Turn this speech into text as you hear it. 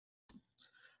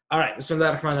All right,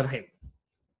 Bismillah ar-Rahman ar-Rahim.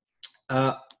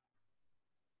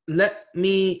 Let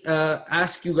me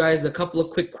ask you guys a couple of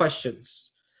quick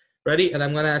questions. Ready? And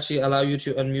I'm going to actually allow you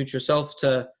to unmute yourself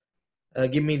to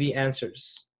give me the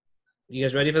answers. You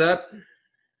guys ready for that?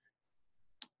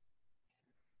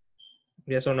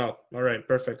 Yes or no? All right,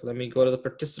 perfect. Let me go to the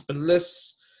participant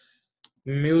list.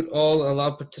 Mute all,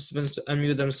 allow participants to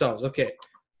unmute themselves. Okay,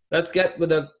 let's get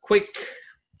with a quick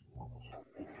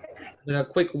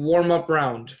warm-up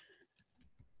round.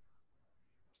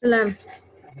 Salam.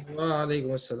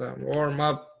 Walaikum assalam.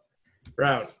 Warm-up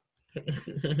round.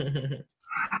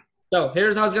 So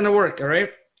here's how it's gonna work. All right,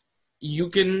 you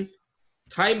can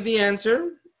type the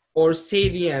answer or say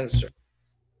the answer.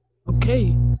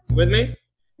 Okay. With me?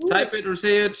 Type it or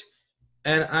say it,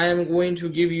 and I am going to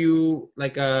give you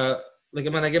I'm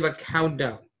gonna give a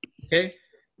countdown. Okay,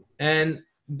 and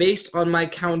based on my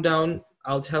countdown,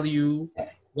 I'll tell you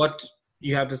what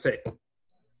you have to say.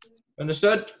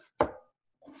 Understood?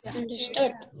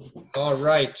 Understood. All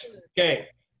right. Okay.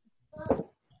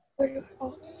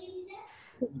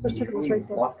 These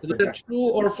are true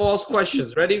or false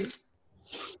questions. Ready?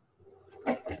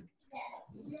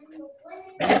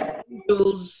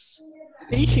 Angels.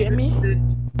 Can you hear me?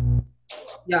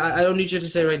 Yeah, I don't need you to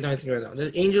say right now. Anything right now.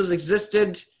 The angels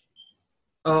existed,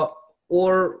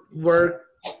 or were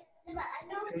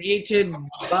created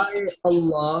by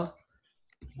Allah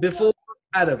before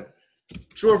Adam.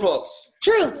 True or false?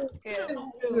 True.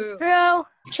 True.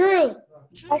 True.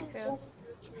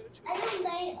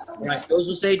 Right. Those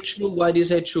who say true, why do you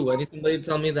say true? Any somebody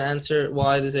tell me the answer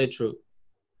why they say true?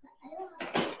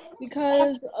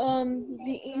 Because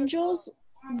the angels,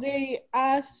 they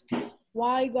asked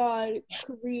why God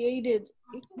created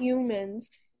humans,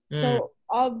 so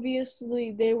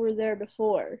obviously they were there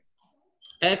before.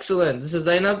 Excellent. This is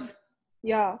Zainab.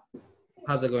 Yeah,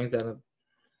 How's it going, Zainab?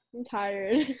 I'm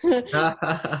tired.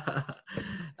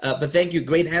 But thank you.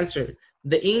 Great answer.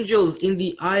 The angels in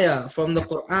the ayah from the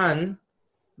Quran,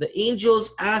 the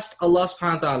angels asked Allah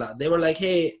subhanahu wa ta'ala. They were like,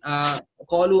 hey,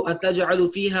 قَالُوا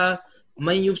أَتَجْعَلُ فِيهَا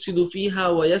مَنْ يُفْسِدُ فِيهَا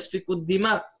وَيَسْفِكُ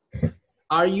الدِّمَاء.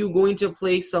 Are you going to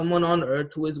place someone on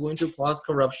earth who is going to cause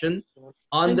corruption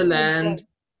on the land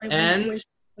and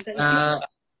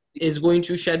is going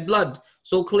to shed blood?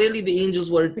 So clearly the angels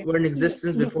were in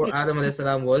existence before Adam alayhi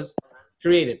salam was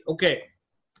created. Okay.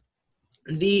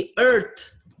 The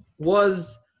earth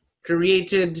was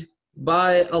created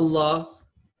by Allah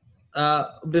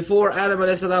before Adam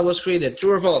alayhi salam was created.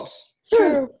 True or false?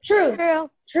 True. True.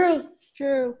 True.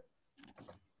 True.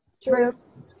 True.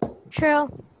 True.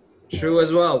 True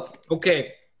as well.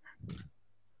 Okay.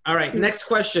 All right. Next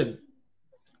question.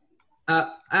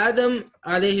 Adam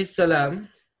alayhi salam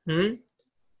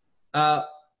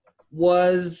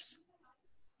was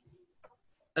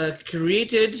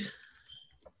created,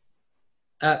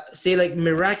 say like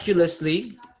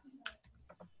miraculously,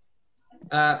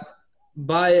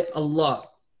 by Allah.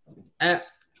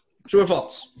 True or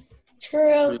false?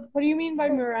 True. What do you mean by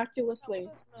miraculously?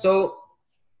 So,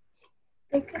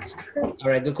 I think it's true. all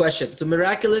right, good question. So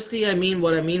miraculously,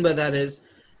 what I mean by that is,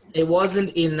 it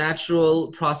wasn't a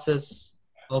natural process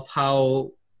of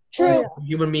how True.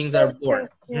 human beings are born.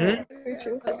 Yeah. Very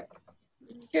true.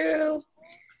 True.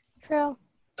 True.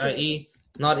 I.e.,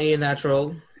 not a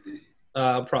natural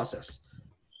process.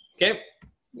 Okay?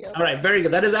 Yep. All right, very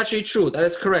good. That is actually true. That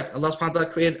is correct. Allah subhanahu wa ta'ala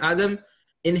created Adam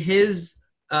in his,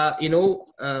 as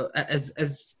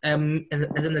an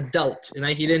adult. You know,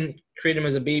 he didn't create him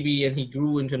as a baby and he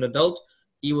grew into an adult.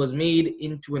 He was made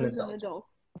into an As an adult. adult.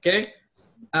 Okay?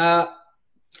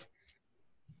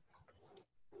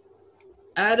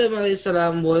 Adam alayhi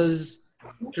salam was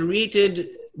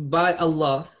created by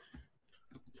Allah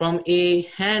from a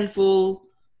handful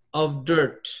of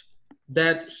dirt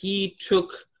that he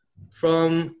took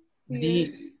from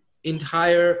the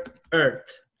entire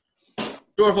earth.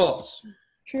 True or false?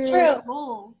 True.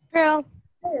 True.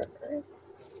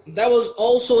 That was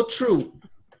also true.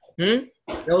 That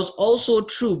was also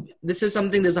true. This is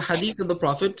something, there's a hadith of the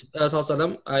Prophet,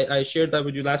 I shared that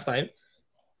with you last time.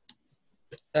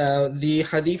 The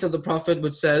hadith of the Prophet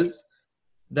which says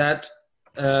that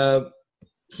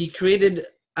he created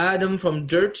Adam from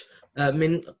dirt,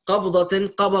 min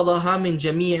qabdatin qabadaha min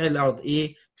jami' al-ard,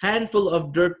 a handful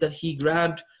of dirt that he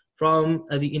grabbed from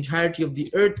the entirety of the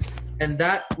earth, and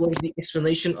that was the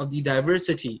explanation of the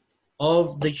diversity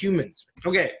of the humans.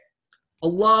 Okay,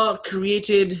 Allah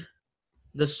created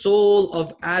the soul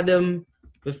of Adam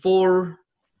before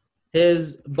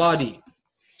his body.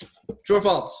 True or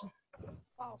false?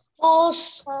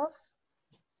 False.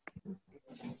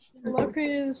 Allah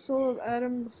created the soul of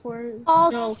Adam before.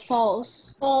 False. No,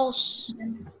 false. False.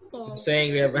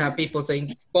 saying we have people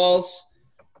saying false.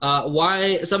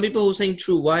 Why? Some people who are saying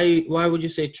true. Why would you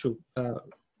say true?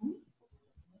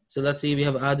 So let's see. We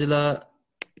have Adila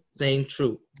saying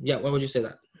true. Yeah. Why would you say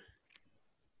that?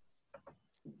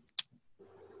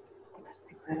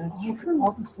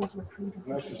 All the souls were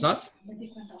created. Not.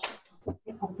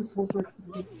 All the souls were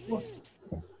created.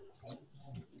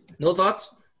 No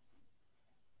thoughts.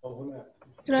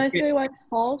 Can I say why it's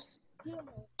false?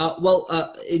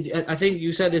 I think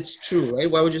you said it's true,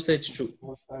 right? Why would you say it's true?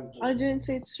 I didn't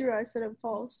say it's true. I said it's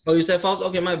false. Oh, you said false?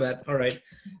 Okay, my bad. All right.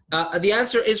 The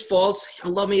answer is false.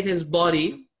 Allah made his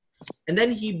body, and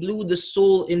then he blew the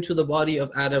soul into the body of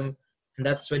Adam, and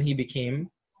that's when he became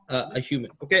a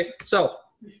human. Okay, so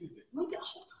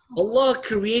Allah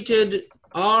created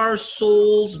our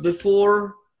souls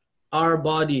before our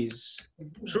bodies.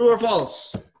 True or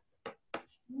false?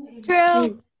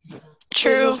 True.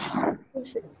 True.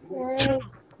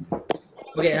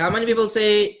 Okay, how many people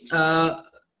say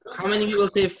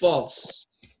false?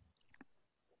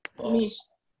 False.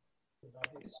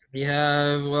 We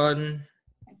have one,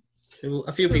 two,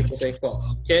 a few people say false.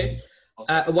 Okay,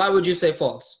 why would you say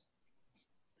false?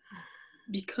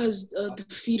 Because the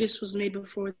fetus was made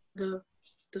before the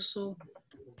soul.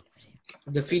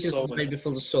 The fetus was made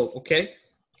before the soul. Okay.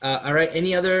 All right.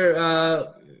 Any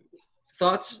other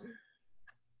thoughts?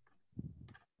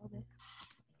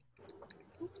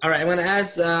 All right. I'm gonna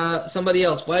ask somebody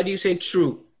else. Why do you say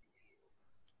true?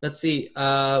 Let's see.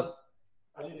 Who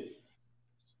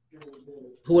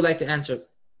would like to answer?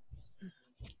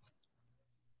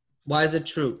 Why is it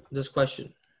true? This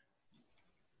question.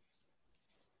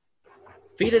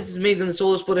 Fetus is made and the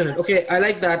soul is put in it. Okay, I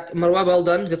like that. Marwa, well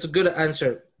done. That's a good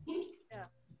answer. Yeah.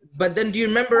 But then do you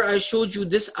remember I showed you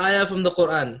this ayah from the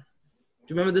Quran? Do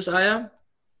you remember this ayah?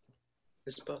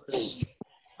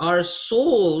 Our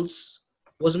souls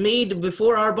was made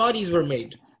before our bodies were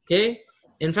made. Okay?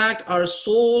 In fact, our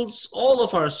souls, all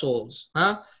of our souls,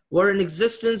 were in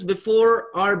existence before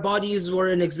our bodies were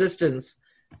in existence.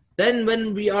 Then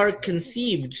when we are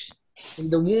conceived in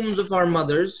the wombs of our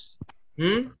mothers,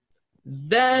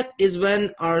 that is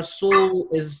when our soul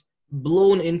is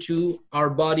blown into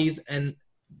our bodies and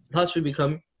thus we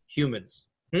become humans.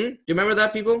 Do you remember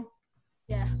that, people?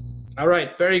 Yeah. All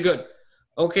right, very good.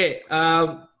 Okay,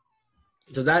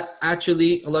 so that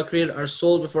actually, Allah created our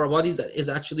souls before our bodies. That is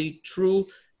actually true.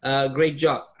 Great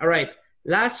job. All right,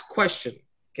 last question,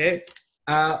 okay,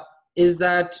 is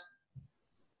that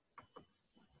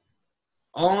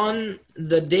on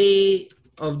the day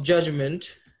of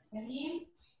judgment,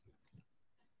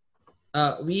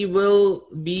 we will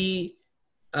be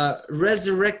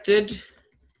resurrected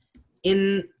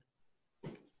in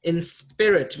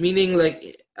spirit, meaning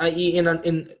like, i.e.,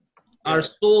 in our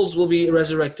souls will be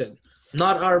resurrected,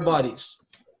 not our bodies.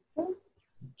 I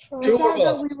thought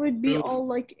that we would be all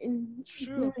like in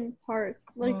human part.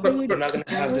 Like we would. We're not gonna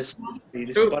have this.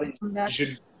 This True. body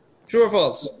should. True or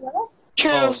false?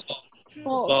 True. False.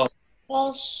 False.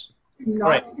 False. All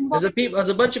right. There's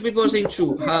a bunch of people who are saying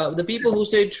true. The people who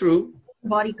say true,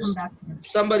 Body come back.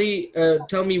 somebody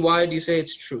tell me why do you say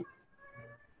it's true?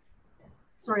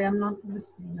 Sorry, I'm not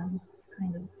listening. I'm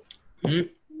kind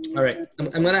of. All right.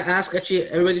 I'm going to ask actually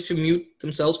everybody to mute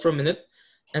themselves for a minute.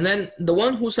 And then the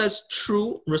one who says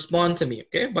true, respond to me,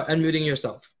 okay? By unmuting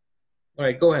yourself. All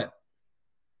right, go ahead.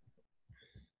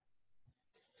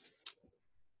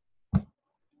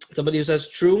 Somebody who says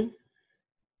true?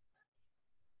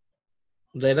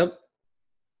 Zainab?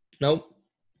 No?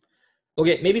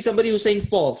 Okay, maybe somebody who's saying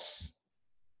false.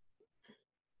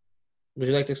 Would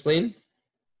you like to explain?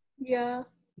 Yeah.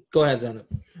 Go ahead, Zainab.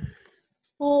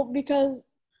 Well, because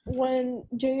when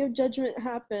Day of Judgment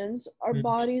happens, our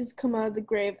bodies come out of the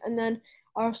grave, and then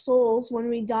our souls, when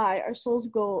we die, our souls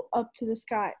go up to the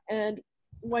sky. And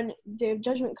when Day of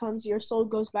Judgment comes, your soul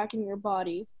goes back in your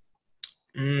body.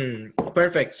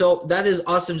 Perfect. So that is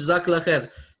awesome. Jazakallah khair.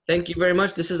 Thank you very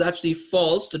much. This is actually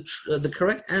false. The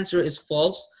correct answer is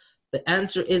false. The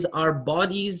answer is our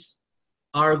bodies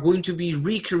are going to be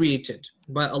recreated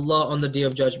by Allah on the Day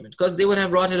of Judgment, because they would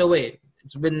have rotted away.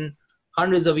 It's been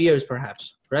hundreds of years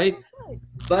perhaps, right?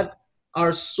 But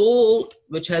our soul,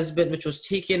 which was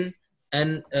taken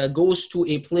and goes to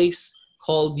a place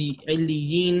called the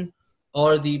Illiyin,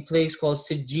 or the place called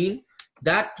Sijjin,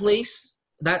 that place,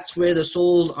 that's where the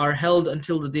souls are held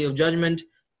until the Day of Judgment.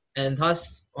 And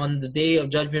thus on the Day of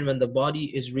Judgment, when the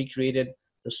body is recreated,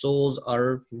 the souls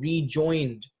are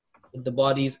rejoined with the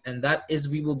bodies, and that is,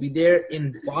 we will be there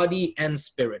in body and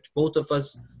spirit, both of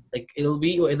us. Like it'll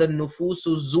be either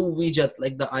nufusu zuwijat,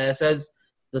 like the ayah says,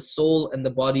 the soul and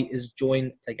the body is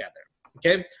joined together.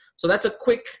 Okay, so that's a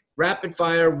quick rapid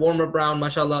fire, warm up round.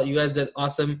 Mashallah, you guys did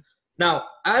awesome. Now,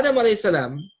 Adam alayhi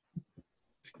salam,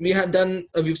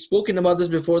 we've spoken about this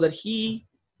before, that he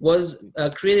was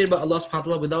created by Allah subhanahu wa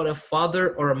ta'ala without a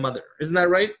father or a mother. Isn't that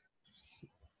right?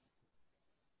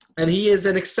 And he is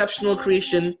an exceptional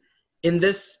creation in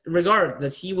this regard,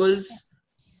 that he was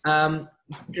created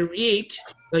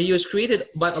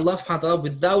by Allah subhanahu wa ta'ala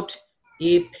without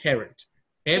a parent.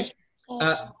 Okay?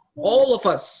 All of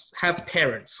us have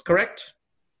parents, correct?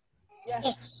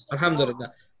 Yes.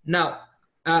 Alhamdulillah. Now,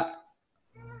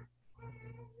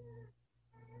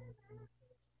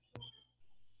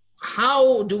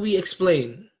 how do we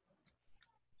explain,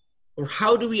 or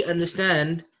how do we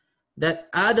understand that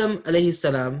Adam alayhi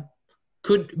salam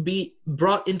could be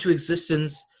brought into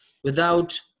existence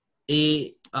without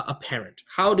a parent?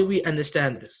 How do we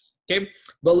understand this? Okay,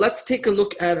 well, let's take a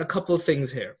look at a couple of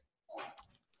things here.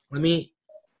 Let me.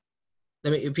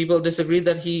 People disagree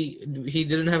that he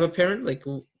didn't have a parent. Like,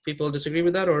 people disagree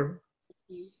with that, or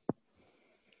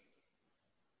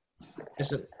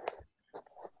is it?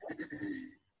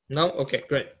 No? Okay,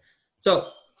 great. So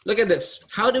look at this.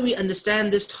 How do we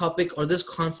understand this topic or this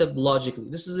concept logically?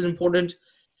 This is an important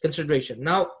consideration.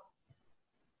 Now,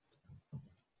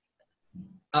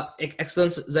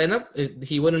 excellence, Zainab,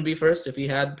 he wouldn't be first if he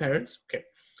had parents. Okay.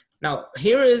 Now,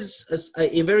 here is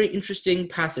a very interesting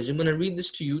passage. I'm going to read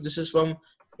this to you. This is from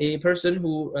a person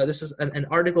who, this is an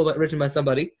article written by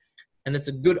somebody, and it's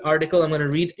a good article. I'm going to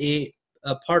read a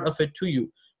part of it to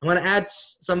you. I'm going to add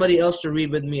somebody else to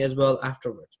read with me as well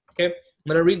afterwards. Okay, I'm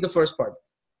going to read the first part.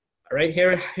 All right,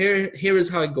 here is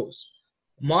how it goes.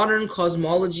 Modern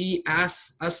cosmology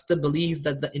asks us to believe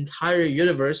that the entire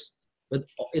universe, with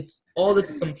all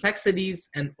its complexities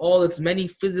and all its many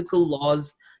physical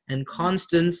laws and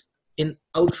constants in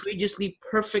outrageously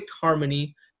perfect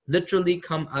harmony, literally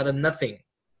come out of nothing.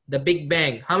 The Big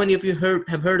Bang. How many of you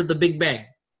have heard of the Big Bang?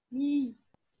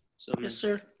 So Yes,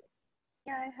 sir.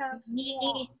 Yeah, I have.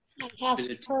 I have Is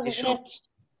it heard TV of show? it.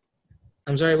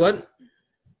 I'm sorry, what?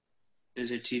 There's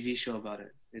a TV show about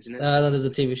it, isn't it? No, there's a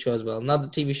TV show as well. Not the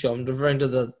TV show. I'm referring to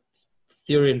the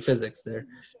theory in physics there.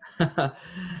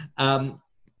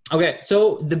 Okay,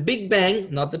 so the Big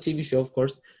Bang, not the TV show, of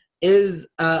course, is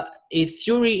a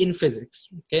theory in physics.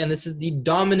 Okay, and this is the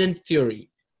dominant theory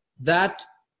that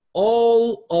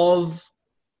all of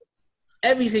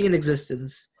everything in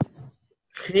existence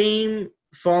came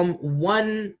from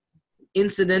one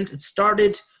incident. It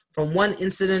started from one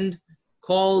incident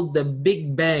called the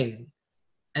Big Bang.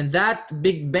 And that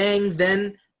Big Bang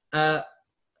then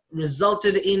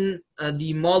resulted in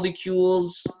the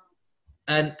molecules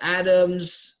and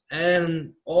atoms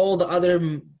and all the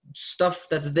other stuff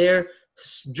that's there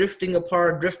drifting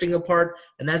apart.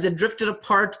 And as it drifted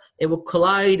apart, it would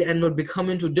collide and would become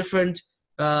into different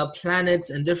planets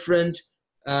and different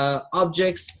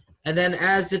objects. And then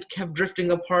as it kept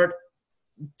drifting apart,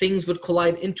 things would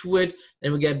collide into it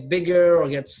and would get bigger or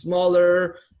get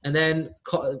smaller. And then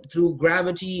through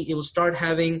gravity, it will start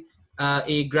having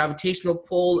a gravitational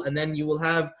pull, and then you will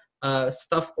have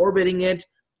stuff orbiting it.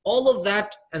 All of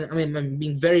that, and I mean, I'm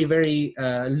being very, very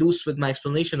loose with my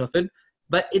explanation of it,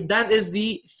 but that is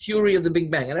the theory of the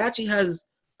Big Bang. And it actually has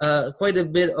quite a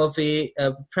bit of a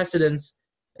precedence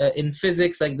in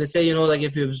physics. Like they say, like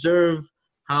if you observe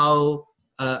how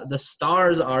the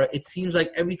stars are, it seems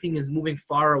like everything is moving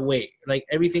far away. Like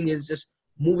everything is just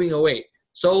moving away.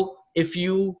 So if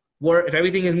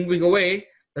everything is moving away,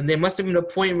 then there must have been a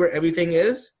point where everything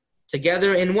is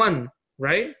together in one,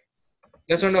 right?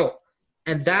 Yes or no?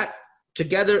 And that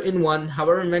together in one,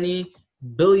 however many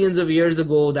billions of years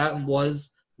ago, that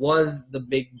was the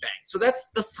Big Bang. So that's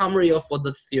the summary of what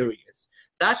the theory is.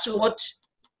 That's what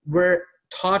we're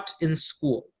taught in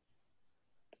school.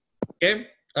 Okay?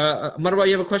 Marwa,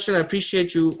 you have a question? I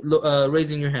appreciate you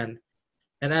raising your hand.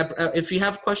 And if you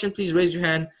have a question, please raise your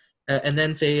hand and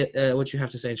then say what you have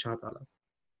to say, inshallah.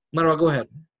 Marwa, go ahead.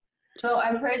 So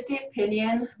I've heard the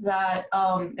opinion that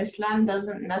Islam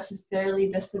doesn't necessarily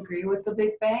disagree with the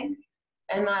Big Bang,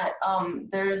 and that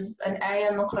there's an ayah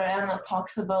in the Quran that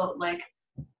talks about like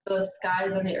the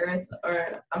skies and the earth,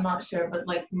 or I'm not sure, but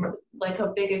like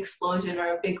a big explosion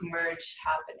or a big merge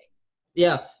happening.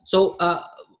 Yeah. So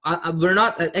we're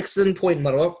not an excellent point,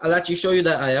 Marwa. I'll actually show you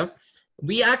that ayah.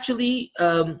 We actually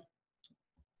a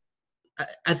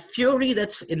theory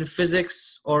that's in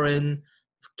physics or in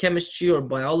chemistry or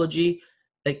biology,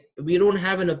 like we don't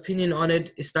have an opinion on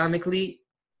it Islamically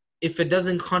if it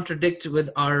doesn't contradict with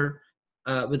our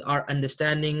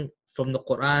understanding from the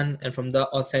Quran and from the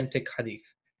authentic hadith.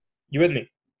 You with me?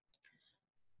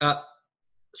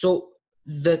 So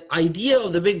the idea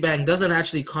of the Big Bang doesn't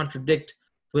actually contradict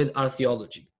with our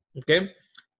theology. Okay,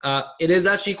 it is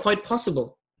actually quite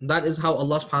possible. That is how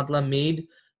Allah subhanahu wa ta'ala made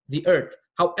the earth.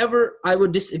 However, I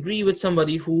would disagree with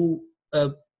somebody who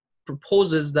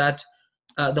proposes that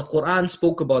the Quran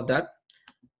spoke about that.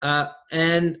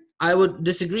 And I would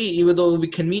disagree, even though it would be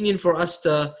convenient for us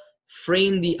to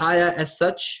frame the ayah as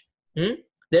such.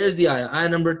 There's the ayah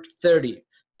number 30.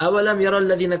 أَوَلَمْ يَرَى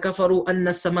الَّذِينَ كَفَرُوا أَنَّ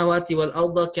السَّمَاوَاتِ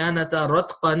وَالْأَرْضَ كَانَتَا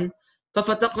رَتْقًا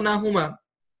فَفَتَقْنَاهُمَا.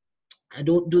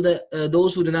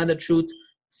 Those who deny the truth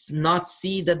not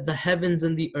see that the heavens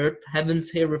and the earth, heavens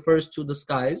here refers to the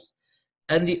skies,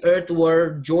 and the earth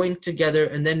were joined together,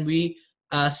 and then we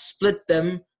split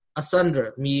them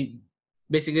asunder.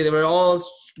 Basically, they were all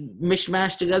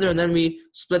mishmashed together, and then we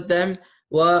split them.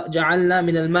 وَجَعَلْنَا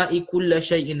مِنَ الْمَاءِ كُلَّ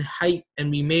شَيْءٍ حَيٍّ,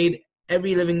 and we made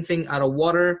every living thing out of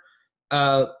water.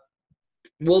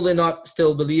 Will they not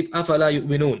still believe? أَفَلَا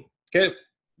يُؤْمِنُونَ. Okay,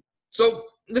 so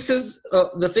this is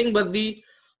the thing, but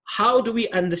how do we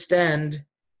understand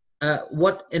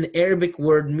what an Arabic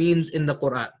word means in the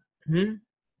Quran?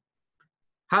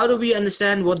 How do we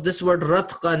understand what this word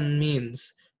ratqan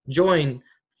means? Join.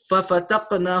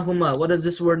 فَفَتَقْنَاهُمَا. What does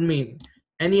this word mean?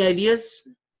 Any ideas?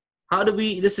 How do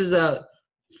we, this is a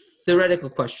theoretical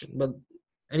question, but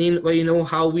anyway, you know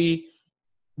how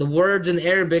the words in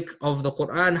Arabic of the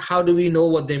Quran, how do we know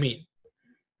what they mean?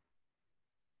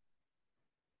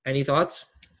 Any thoughts?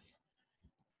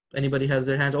 Anybody has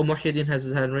their hands? Oh, Muhyiddin has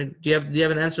his hand, right? Do you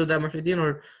have an answer to that, Muhyiddin,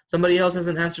 or somebody else has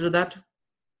an answer to that?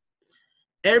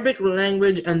 Arabic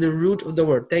language and the root of the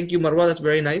word. Thank you, Marwa. That's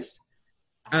very nice.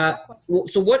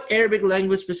 So what Arabic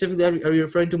language specifically are you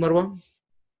referring to, Marwa?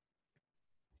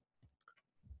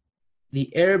 The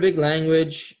Arabic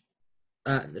language,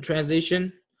 the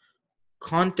translation,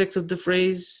 context of the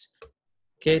phrase,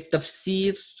 okay,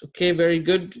 tafsir, okay, very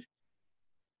good.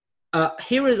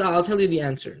 I'll tell you the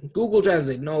answer. Google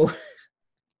Translate, no.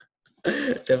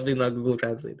 Definitely not Google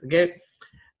Translate, okay?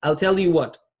 I'll tell you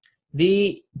what.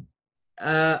 The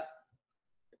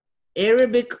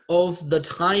Arabic of the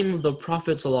time of the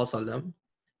Prophet ﷺ,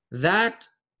 that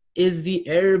is the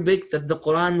Arabic that the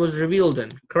Quran was revealed in,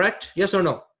 correct? Yes or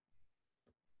no?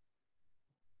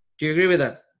 Do you agree with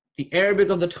that? The Arabic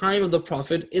of the time of the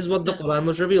Prophet is what the Quran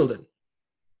was revealed in.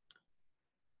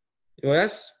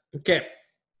 Yes? Okay.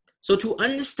 So to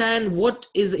understand what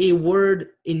is a word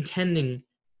intending,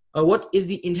 or what is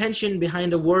the intention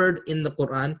behind a word in the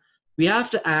Quran, we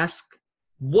have to ask,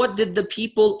 what did the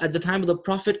people at the time of the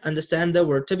Prophet understand the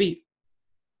word to be?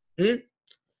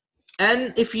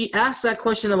 And if we ask that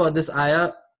question about this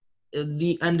ayah,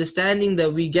 the understanding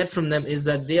that we get from them is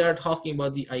that they are talking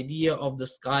about the idea of the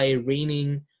sky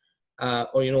raining,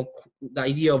 or the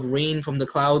idea of rain from the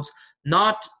clouds,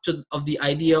 not of the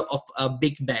idea of a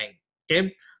big bang.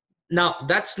 Okay. Now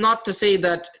that's not to say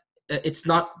that it's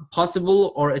not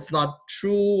possible, or it's not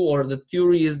true, or the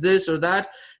theory is this or that.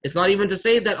 It's not even to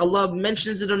say that Allah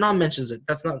mentions it or not mentions it.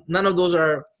 That's not. None of those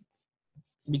are.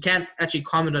 We can't actually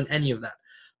comment on any of that.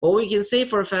 What we can say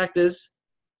for a fact is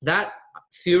that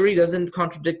theory doesn't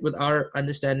contradict with our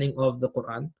understanding of the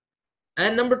Quran.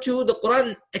 And number two, the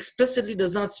Quran explicitly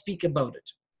does not speak about it.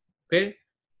 Okay?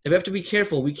 We have to be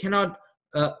careful. We cannot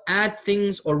add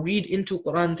things or read into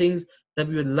Quran things that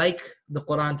we would like the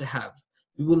Quran to have.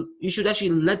 You should actually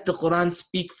let the Quran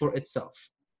speak for itself.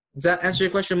 Does that answer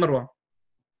your question, Marwa?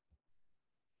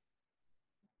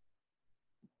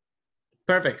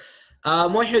 Perfect.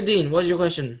 Muhyiddin, what's your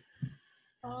question?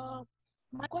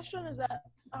 My question is that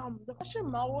the question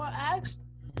Marwa asked,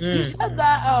 you said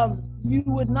that you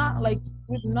would not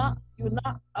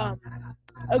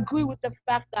agree with the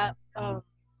fact that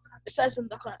it says in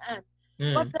the Quran.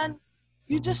 But then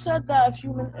you just said that a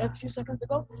few seconds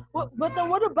ago. But then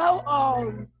what about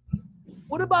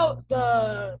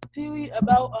the theory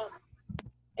about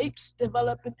apes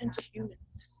developing into humans?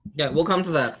 Yeah, we'll come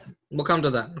to that.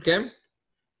 Okay.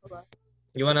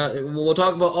 We'll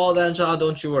talk about all that, inshallah,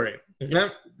 don't you worry.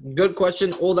 Okay? Good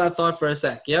question. Hold that thought for a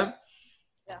sec, yeah?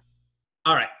 Yeah.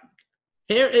 All right.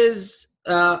 Here is,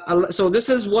 so this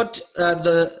is what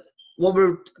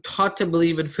we're taught to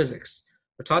believe in physics.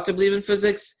 We're taught to believe in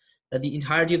physics that the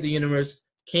entirety of the universe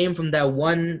came from that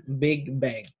one big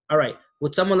bang. All right.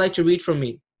 Would someone like to read from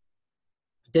me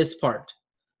this part?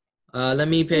 Let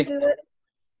me pick.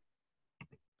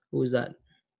 Who is that?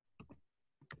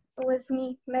 It was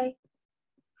me, May.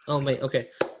 Oh, May. Okay.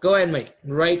 Go ahead, May.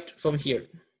 Right from here.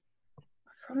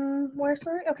 From where,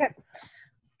 sorry? Okay.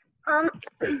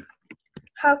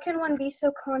 How can one be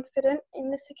so confident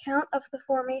in this account of the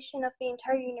formation of the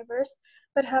entire universe,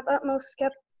 but have utmost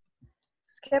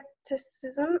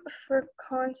skepticism for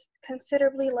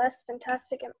considerably less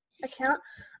fantastic account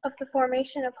of the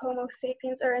formation of Homo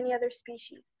sapiens or any other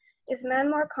species? Is man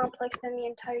more complex than the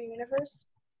entire universe?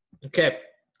 Okay,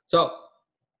 so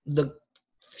the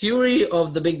theory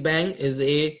of the Big Bang is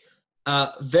a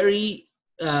very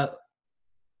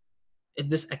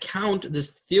this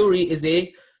theory is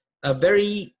a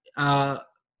very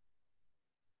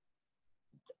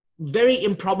very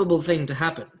improbable thing to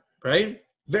happen, right?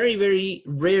 Very, very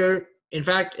rare. In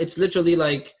fact, it's literally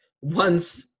like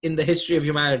once in the history of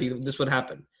humanity this would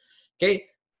happen. Okay,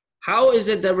 how is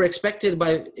it that we're expected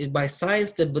by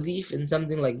science to believe in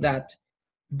something like that,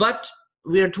 but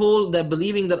we are told that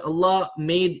believing that Allah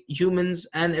made humans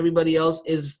and everybody else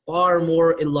is far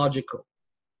more illogical?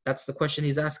 That's the question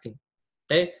he's asking.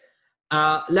 Okay,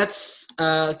 let's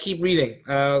keep reading.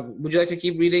 Would you like to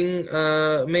keep reading,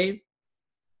 May?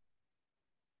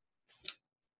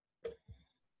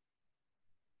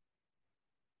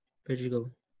 Where'd you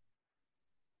go?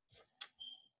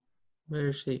 Where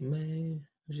is she, May?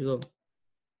 Where'd you go?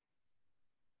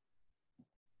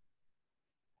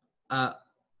 All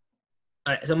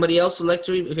right, somebody else would like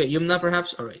to read? Okay, Yumna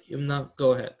perhaps? All right, Yumna,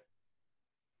 go ahead.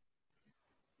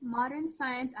 Modern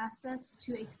science asked us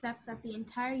to accept that the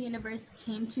entire universe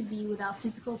came to be without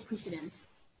physical precedent.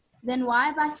 Then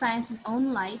why, by science's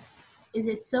own lights, is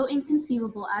it so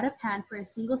inconceivable out of hand for a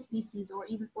single species or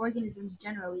even organisms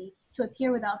generally to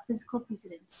appear without physical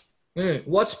precedent?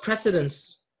 What's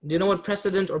precedence? Do you know what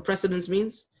precedent or precedence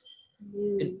means?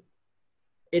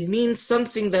 It means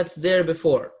something that's there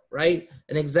before, right?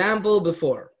 An example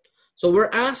before. So we're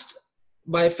asked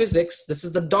by physics, this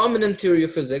is the dominant theory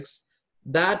of physics,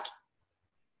 that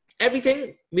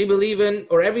everything we believe in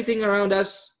or everything around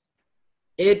us,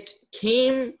 it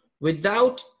came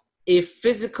without a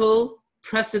physical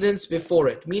precedence before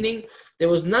it, meaning there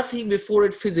was nothing before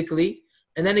it physically,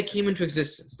 and then it came into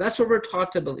existence. That's what we're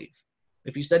taught to believe.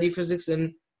 If you study physics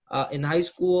in high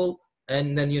school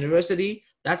and then university,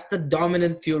 that's the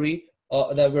dominant theory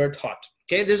that we're taught.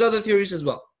 Okay, there's other theories as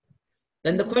well.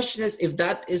 Then the question is, if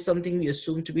that is something we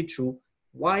assume to be true,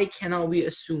 why cannot we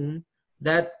assume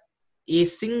that a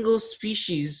single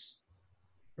species,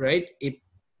 right,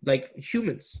 like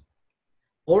humans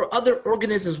or other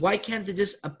organisms, why can't they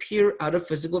just appear out of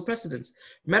physical precedence?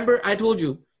 Remember, I told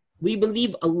you, we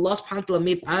believe Allah subhanahu wa ta'ala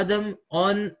made Adam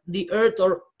on the earth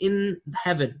or in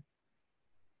heaven.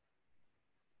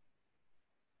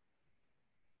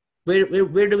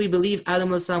 Where do we believe Adam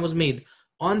was made?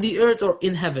 On the earth or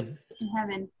in heaven? In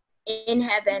heaven. In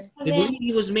heaven. We believe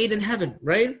he was made in heaven,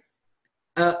 right?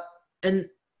 And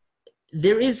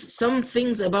there is some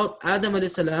things about Adam alayhi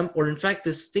salam, or in fact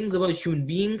there's things about human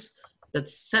beings that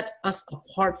set us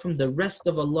apart from the rest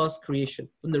of Allah's creation,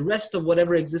 from the rest of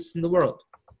whatever exists in the world.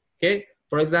 Okay,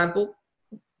 for example,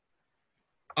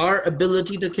 our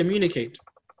ability to communicate.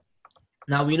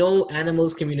 Now we know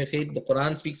animals communicate. The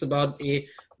Quran speaks about a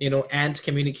ant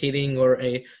communicating or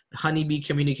a honeybee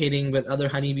communicating with other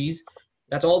honeybees.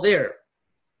 That's all there.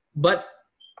 But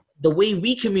the way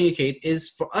we communicate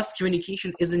is, for us,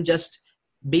 communication isn't just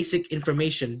basic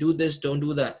information. Do this, don't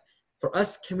do that. For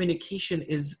us, communication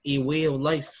is a way of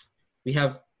life. We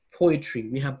have poetry,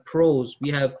 we have prose,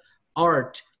 we have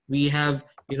art, we have,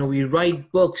 we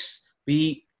write books,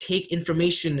 we take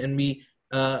information and we,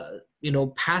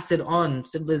 pass it on,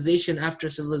 civilization after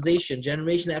civilization,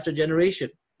 generation after generation,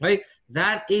 right?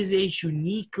 That is a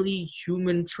uniquely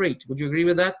human trait. Would you agree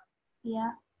with that?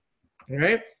 Yeah. All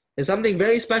right? There's something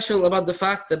very special about the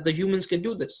fact that the humans can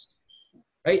do this,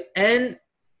 right? And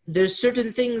there's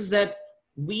certain things that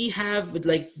we have, with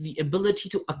like the ability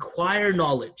to acquire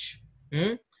knowledge.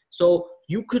 So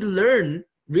you could learn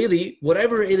really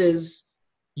whatever it is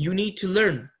you need to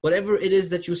learn, whatever it is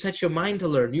that you set your mind to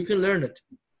learn, you can learn it.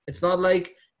 It's not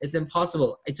like it's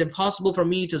impossible. It's impossible for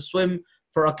me to swim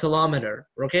for a kilometer,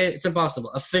 okay? It's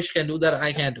impossible. A fish can do that,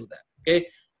 I can't do that, okay?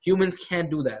 Humans can't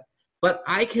do that. But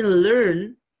I can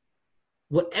learn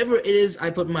whatever it is I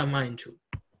put my mind to,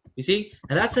 you see?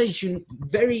 And that's a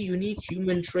very unique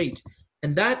human trait.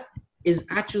 And that is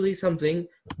actually something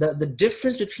that the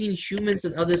difference between humans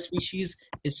and other species,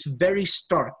 it's very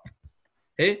stark,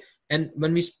 okay? And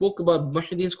when we spoke about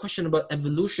Muhyiddin's question about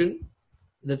evolution,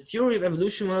 the theory of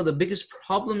evolution, one of the biggest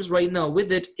problems right now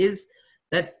with it is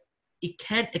that it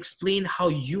can't explain how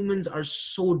humans are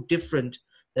so different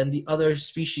than the other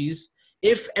species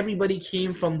if everybody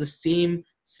came from the same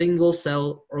single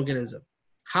cell organism.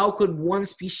 How could one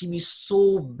species be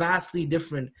so vastly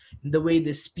different in the way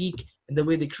they speak, in the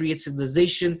way they create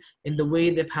civilization, in the way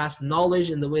they pass knowledge,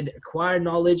 in the way they acquire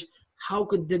knowledge? How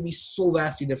could they be so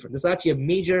vastly different? There's actually a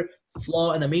major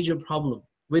flaw and a major problem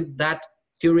with that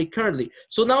theory currently.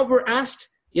 So now we're asked,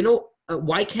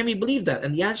 why can't we believe that?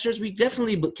 And the answer is we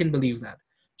definitely can believe that.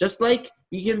 Just like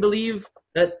we can believe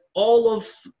that all of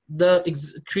the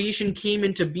creation came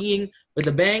into being with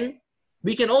a bang,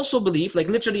 we can also believe, like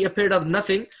literally appeared out of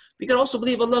nothing, we can also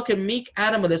believe Allah can make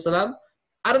Adam alayhi salam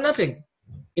out of nothing.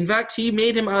 In fact, He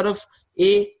made him out of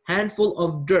a handful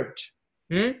of dirt.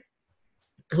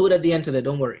 Hood at the end today,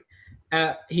 don't worry.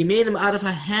 He made him out of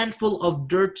a handful of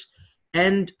dirt,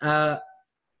 and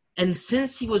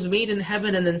since he was made in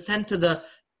heaven and then sent to the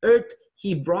earth,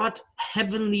 He brought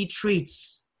heavenly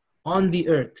traits on the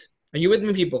earth. Are you with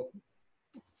me, people?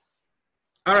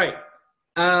 All right.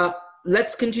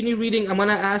 Let's continue reading. I'm going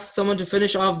to ask someone to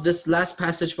finish off this last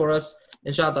passage for us,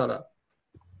 inshallah.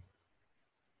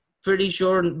 Pretty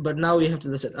sure, but now we have to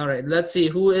listen. All right. Let's see.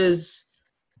 Who is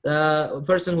the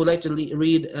person who would like to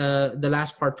read the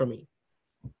last part for me?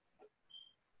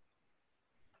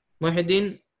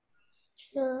 Muhyiddin?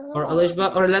 Or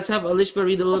Alishba? Or let's have Alishba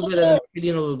read a little bit and then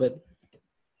Muhyiddin a little bit.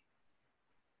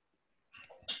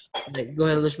 Right, go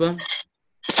ahead, Alishba.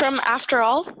 From After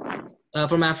All?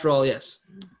 From After All, yes.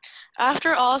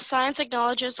 After all, science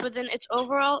acknowledges within its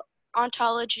overall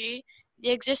ontology the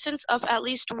existence of at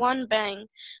least one bang.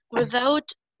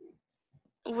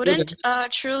 Wouldn't a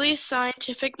truly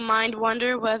scientific mind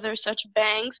wonder whether such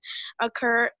bangs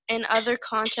occur in other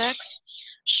contexts?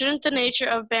 Shouldn't the nature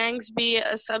of bangs be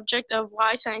a subject of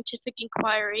wide scientific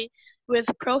inquiry with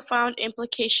profound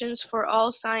implications for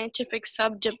all scientific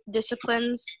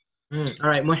sub-disciplines? All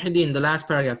right, Muhyiddin, the last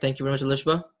paragraph. Thank you very much,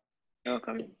 Alishba. You're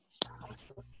welcome.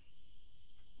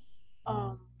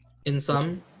 In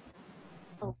sum?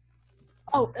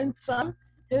 In sum,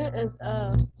 here is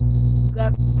the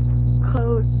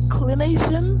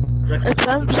clinician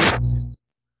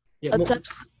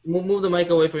attempts move the mic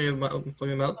away from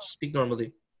your mouth. Speak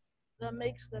normally. that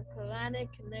makes the Quranic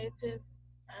narrative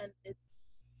and its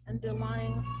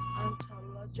underlying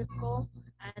ontological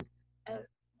and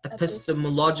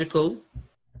epistemological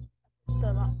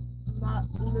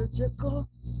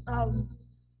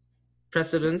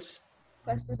precedence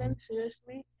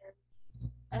seriously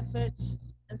and efforts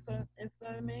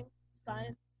informing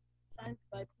science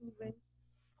by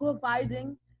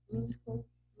providing meaningful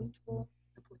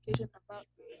implication about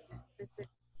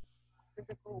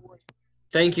physical world.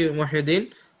 Thank you,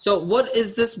 Muhyiddin. So what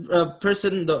is this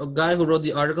person, the guy who wrote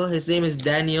the article? His name is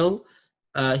Daniel.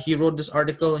 He wrote this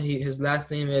article. His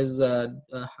last name is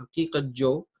Haqiqat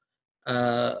Joe.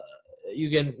 You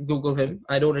can Google him.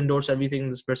 I don't endorse everything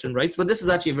this person writes, but this is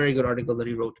actually a very good article that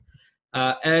he wrote.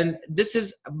 And this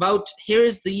is about, here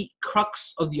is the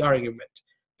crux of the argument.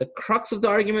 The crux of the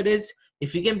argument is,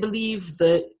 if you can believe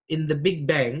in the Big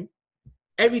Bang,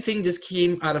 everything just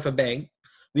came out of a bang,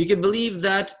 we can believe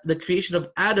that the creation of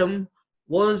Adam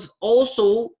was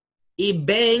also a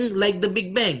bang like the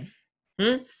Big Bang.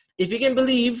 If you can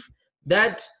believe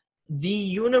that the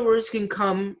universe can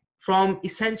come from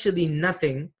essentially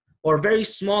nothing or a very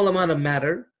small amount of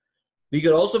matter, we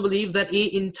could also believe that an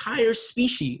entire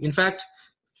species, in fact,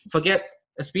 forget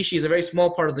a species is a very small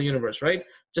part of the universe, right?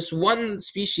 Just one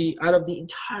species out of the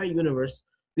entire universe,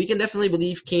 we can definitely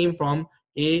believe came from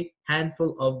a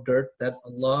handful of dirt that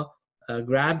Allah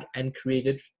grabbed and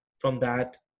created from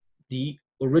that, the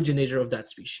originator of that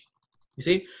species. You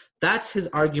see, that's his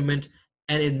argument,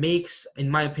 and it makes, in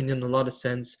my opinion, a lot of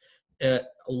sense.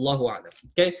 Allahu A'lam.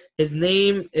 Okay, his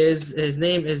name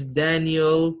is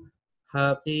Daniel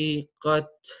Haqiqat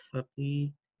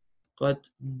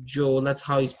Joe. That's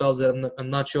how he spells it. I'm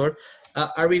not sure.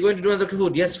 Are we going to do another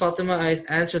Kahoot? Yes, Fatima, I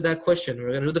answered that question.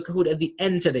 We're going to do the Kahoot at the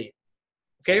end today.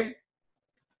 Okay,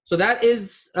 so that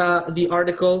is the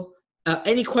article.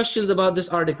 Any questions about this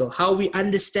article? How we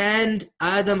understand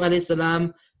Adam alayhi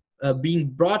salam being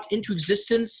brought into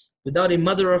existence without a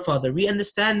mother or father. We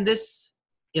understand this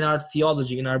in our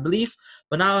theology, in our belief,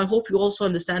 but now I hope you also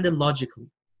understand it logically.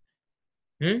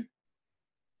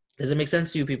 Does it make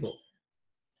sense to you people?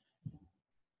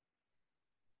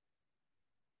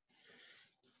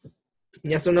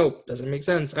 Yes or no? Does it make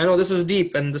sense? I know this is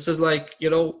deep and this is like,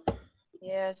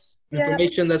 Yes.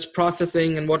 information that's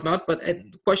processing and whatnot, but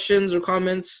questions or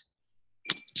comments?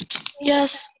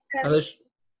 Yes.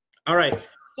 All right.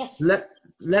 Yes.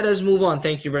 Let us move on.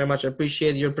 Thank you very much. I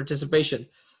appreciate your participation.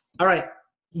 All right.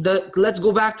 Let's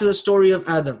go back to the story of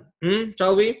Adam.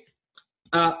 Shall we?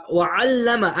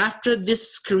 وَعَلَّمَ, after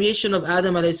this creation of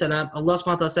Adam alayhi salam, Allah subhanahu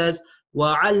wa ta'ala says,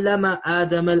 وَعَلَّمَ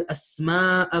آدَمَ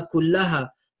الْأَسْمَاءَ كُلَّهَا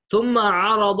ثُمَّ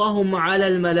عَرَضَهُمْ عَلَى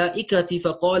الْمَلَائِكَةِ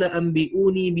فَقَالَ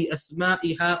أَنْبِئُونِي بِأَسْمَاءِ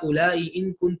هَؤُلَاءِ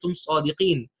إِن كُنْتُمْ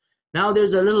صَادِقِينَ. Now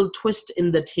there's a little twist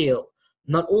in the tale.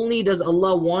 Not only does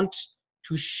Allah want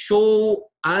to show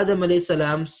Adam alayhi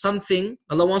salam something,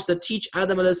 Allah wants to teach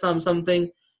Adam alayhi salam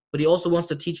something, but He also wants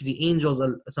to teach the angels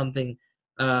something.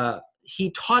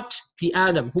 he taught the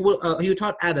Adam, he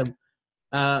taught Adam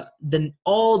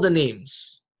all the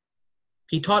names.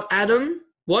 He taught Adam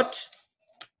what?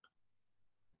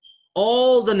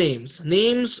 All the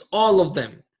names, all of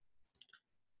them.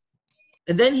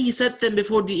 And then he set them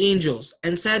before the angels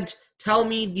and said, tell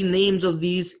me the names of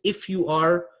these if you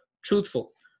are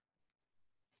truthful.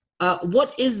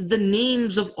 What is the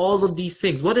names of all of these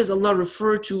things? What does Allah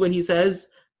refer to when he says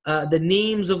the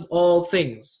names of all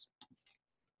things?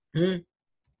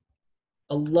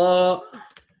 Allah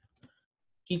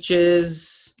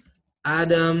teaches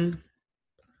Adam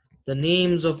the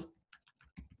names of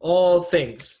all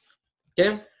things.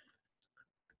 Okay?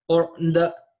 Or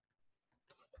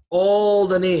all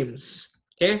the names.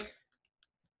 Okay?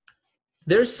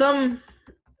 There's some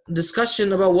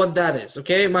discussion about what that is.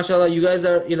 Okay, mashallah, you guys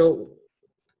are,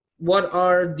 what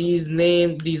are these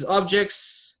these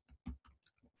objects,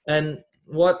 and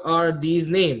what are these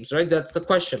names, right? That's the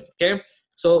question. Okay,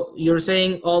 so you're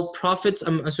saying all prophets.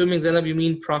 I'm assuming, Zainab, you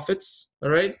mean prophets. All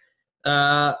right.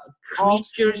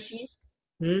 Creatures.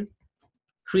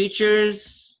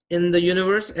 Creatures in the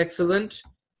universe. Excellent.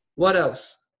 What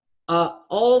else?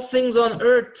 All things on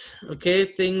earth. Okay,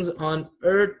 things on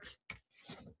earth.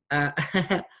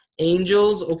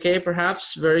 Angels, okay,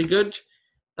 perhaps, very good.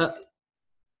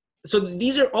 So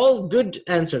these are all good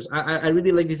answers. I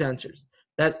really like these answers.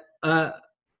 That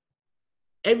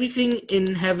everything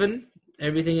in heaven,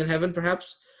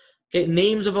 perhaps. Okay,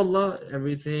 names of Allah,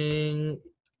 everything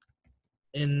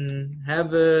in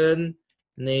heaven,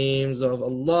 names of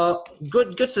Allah.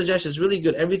 Good suggestions, really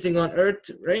good. Everything on earth,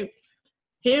 right?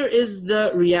 Here is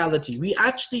the reality. We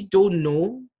actually don't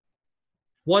know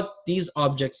what these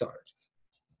objects are.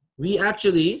 We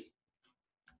actually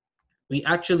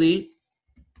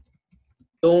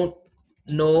don't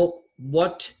know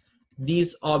what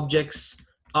these objects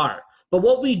are. But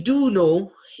what we do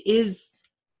know is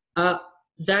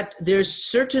that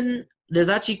there's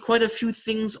actually quite a few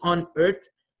things on earth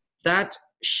that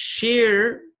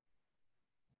share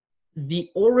the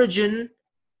origin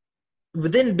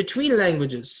between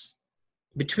languages.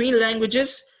 Between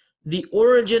languages, the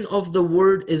origin of the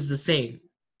word is the same.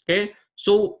 Okay?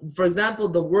 So, for example,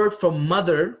 the word for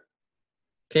mother,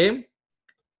 okay,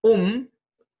 in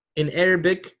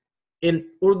Arabic, in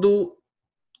Urdu,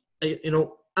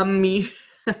 ammi,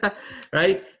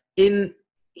 right? In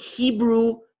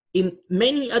Hebrew, in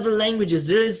many other languages,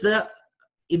 there is the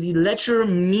letter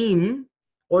meme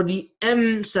or the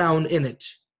M sound in it.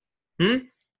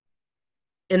 And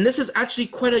this is actually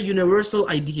quite a universal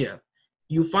idea.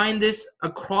 You find this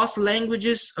across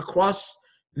languages, across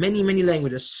many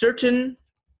languages. Certain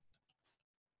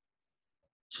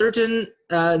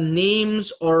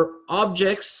names or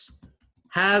objects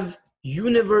have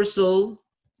universal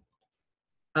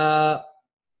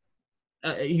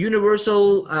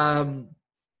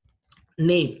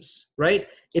names, right?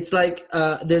 It's like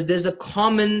there's a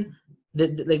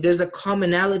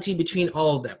commonality between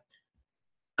all of them.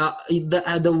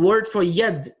 The word for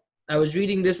yad, I was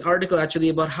reading this article actually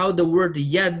about how the word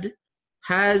yad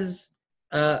has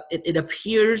it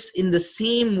appears in the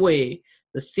same way.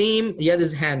 The same, yad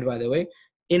is hand, by the way,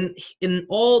 in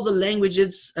all the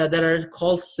languages that are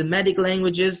called Semitic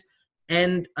languages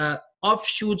and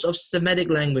offshoots of Semitic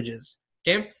languages.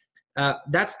 Okay,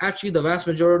 that's actually the vast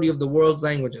majority of the world's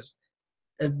languages.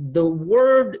 The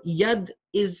word yad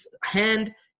is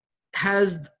hand,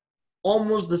 has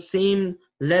almost the same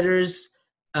letters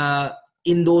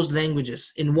in those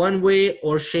languages, in one way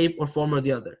or shape or form or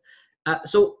the other.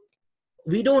 So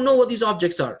we don't know what these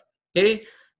objects are. Okay,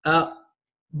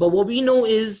 but what we know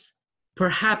is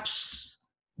perhaps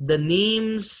the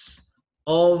names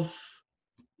of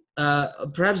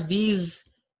perhaps these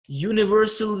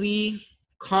universally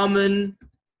common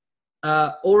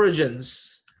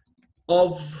origins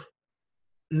of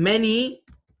many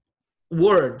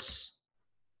words.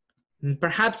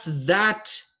 Perhaps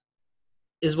that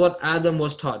is what Adam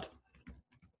was taught.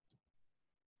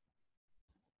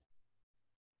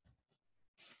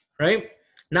 Right?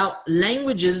 Now,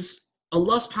 languages,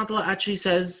 Allah subhanahu wa ta'ala actually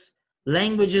says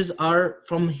languages are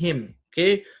from Him.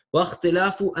 Okay?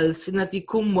 وَاخْتِلَافُ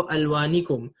أَلْسِنَتِكُمْ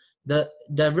وَأَلْوَانِكُمْ. The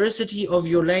diversity of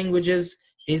your languages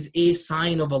is a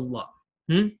sign of Allah.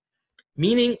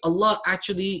 Meaning Allah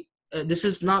actually, this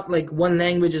is not like one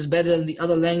language is better than the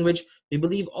other language. We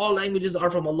believe all languages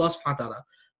are from Allah subhanahu wa ta'ala.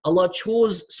 Allah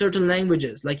chose certain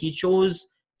languages, like He chose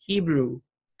Hebrew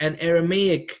and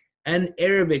Aramaic and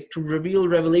Arabic to reveal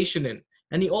revelation in.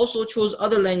 And He also chose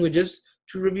other languages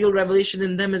to reveal revelation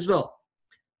in them as well.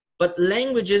 But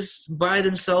languages by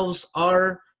themselves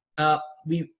are,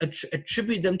 we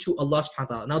attribute them to Allah subhanahu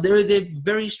wa ta'ala. Now there is a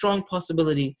very strong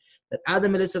possibility that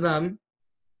Adam alayhi salam,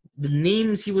 the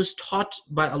names he was taught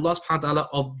by Allah subhanahu wa ta'ala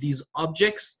of these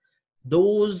objects,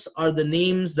 those are the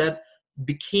names that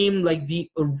became like the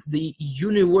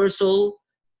universal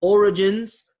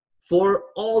origins for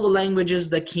all the languages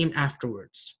that came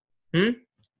afterwards.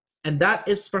 And that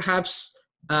is perhaps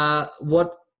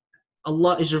what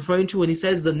Allah is referring to when he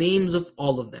says the names of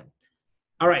all of them.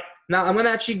 All right, now I'm going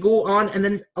to actually go on, and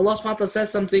then Allah subhanahu wa ta'ala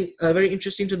says something very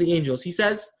interesting to the angels. He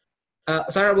says,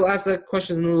 Sarah will ask that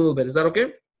question in a little bit. Is that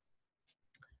okay?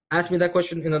 Ask me that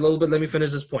question in a little bit. Let me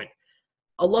finish this point.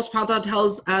 Allah subhanahu wa ta'ala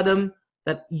tells Adam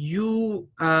that you,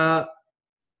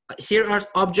 here are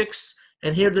objects,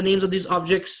 and here are the names of these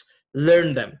objects,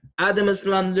 learn them. Adam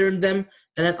as-salam learned them,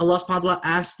 and then Allah subhanahu wa ta'ala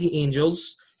asked the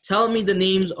angels, tell me the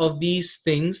names of these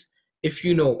things if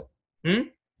you know.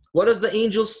 What does the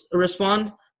angels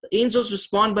respond? The angels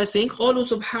respond by saying, قَالُوا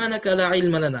سُبْحَانَكَ لَا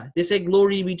عِلْمَ لَنَا. They say,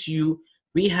 glory be to you,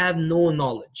 we have no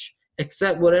knowledge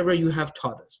except whatever you have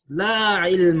taught us. لَا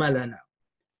عِلْمَ لَنَا.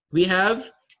 We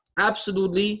have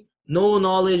absolutely no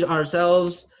knowledge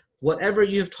ourselves. Whatever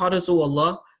you have taught us, O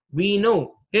Allah, we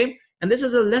know. Okay? And this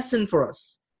is a lesson for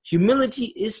us. Humility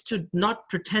is to not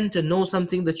pretend to know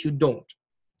something that you don't.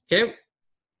 Okay?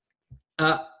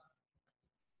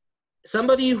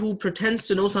 Somebody who pretends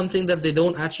to know something that they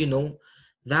don't actually know,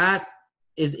 that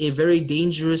is a very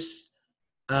dangerous,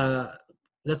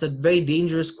 that's a very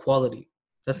dangerous quality.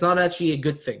 That's not actually a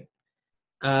good thing.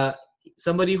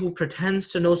 Somebody who pretends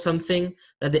to know something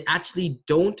that they actually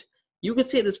don't, you could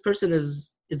say this person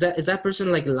is that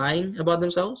person like lying about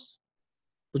themselves?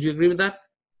 Would you agree with that?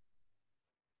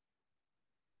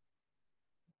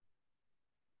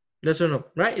 Yes or no?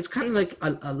 Right? It's kind of like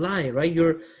a lie, right?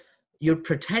 You're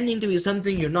pretending to be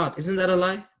something you're not. Isn't that a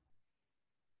lie?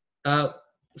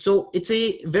 So it's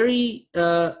very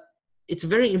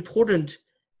important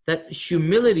that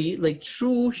humility, like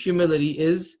true humility,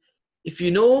 is if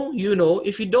you know, you know.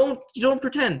 If you don't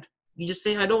pretend. You just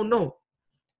say, I don't know.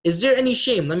 Is there any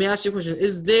shame? Let me ask you a question.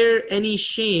 Is there any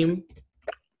shame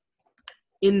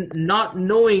in not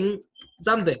knowing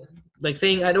something? Like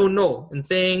saying, I don't know, and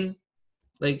saying,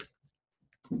 like,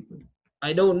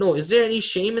 I don't know. Is there any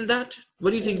shame in that? What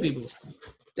do you think, people?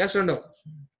 Yes or no?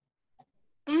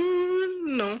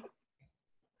 No.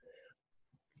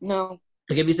 No.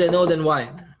 Okay, if you say no, then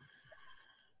why?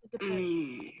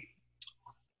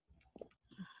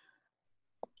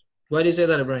 Why do you say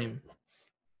that, Ibrahim?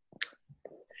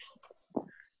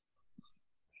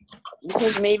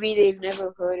 Because maybe they've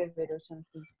never heard of it or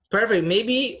something. Perfect.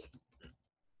 Maybe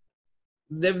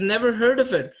they've never heard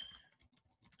of it.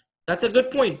 That's a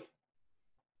good point.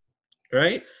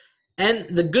 Right?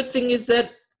 And the good thing is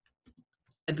that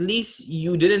at least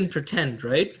you didn't pretend,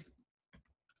 right?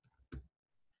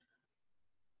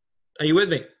 Are you with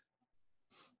me?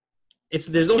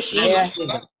 There's no shame. Yeah. in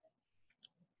that.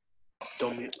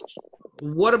 Don't mute.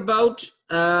 What about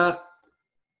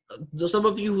some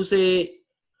of you who say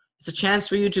it's a chance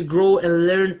for you to grow and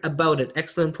learn about it?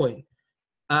 Excellent point.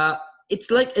 It's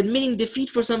like admitting defeat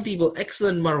for some people.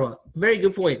 Excellent, Marwa. Very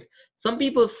good point. Some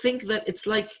people think that it's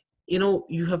like,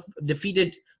 you have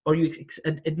defeated, or you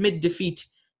admit defeat,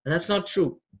 and that's not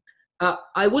true.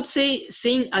 I would say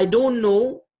saying I don't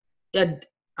know,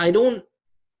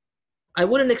 I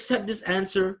wouldn't accept this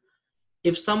answer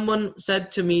if someone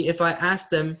said to me, if I asked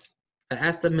them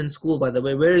in school, by the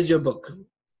way, where is your book?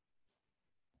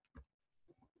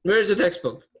 Where is your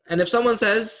textbook? And if someone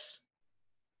says,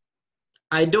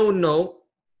 I don't know,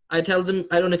 I tell them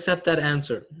I don't accept that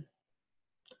answer.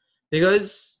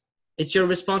 Because it's your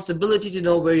responsibility to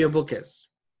know where your book is.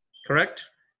 Correct?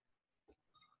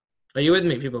 Are you with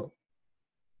me, people?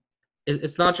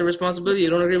 It's not your responsibility. You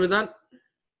don't agree with that?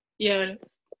 Yeah.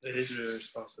 It is your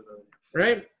responsibility.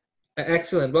 Right?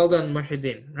 Excellent. Well done,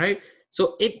 Muhyiddin. Right?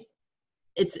 So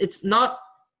it's not,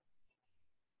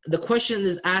 the question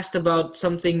is asked about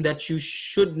something that you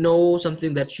should know,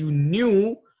 something that you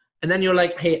knew, and then you're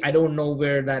like, hey, I don't know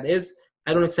where that is.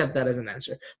 I don't accept that as an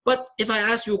answer. But if I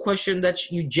ask you a question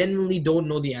that you genuinely don't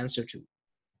know the answer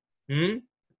to,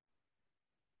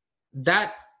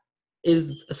 that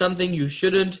is something you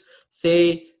shouldn't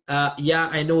say, yeah,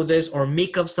 I know this, or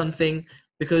make up something,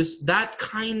 because that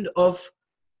kind of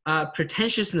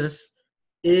pretentiousness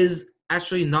is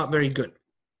actually not very good.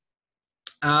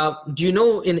 Do you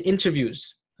know in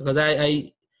interviews, because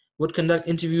I would conduct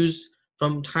interviews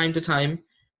from time to time,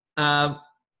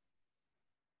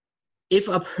 if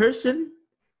a person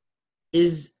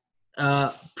is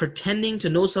pretending to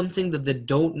know something that they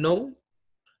don't know,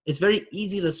 it's very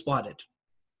easy to spot it.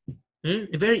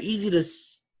 It's very easy to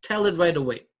tell it right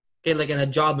away. Okay, like in a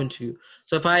job interview.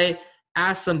 So if I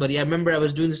ask somebody, I remember I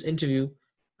was doing this interview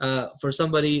for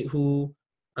somebody who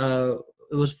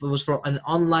it was for an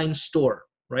online store,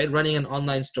 right? Running an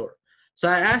online store. So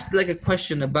I asked like a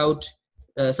question about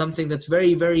something that's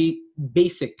very, very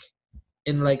basic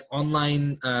in like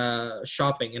online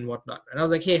shopping and whatnot. And I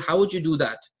was like, hey, how would you do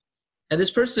that? And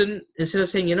this person, instead of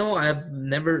saying, you know, I've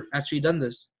never actually done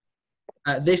this,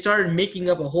 they started making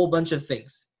up a whole bunch of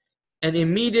things. And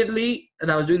immediately,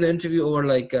 and I was doing the interview over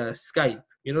like Skype,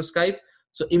 you know, Skype.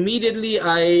 So immediately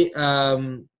I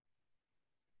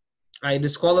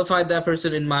disqualified that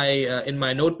person in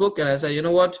my notebook, and I said, you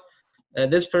know what,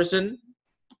 this person,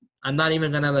 I'm not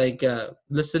even gonna like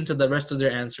listen to the rest of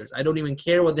their answers. I don't even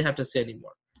care what they have to say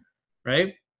anymore,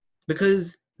 right?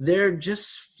 Because they're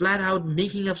just flat out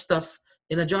making up stuff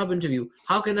in a job interview.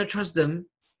 How can I trust them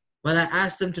when I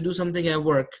ask them to do something at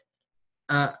work?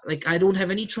 Like I don't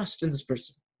have any trust in this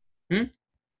person.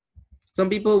 Some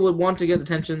people would want to get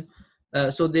attention,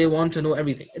 so they want to know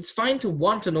everything. It's fine to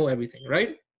want to know everything,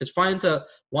 right? It's fine to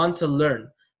want to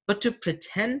learn, but to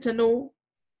pretend to know,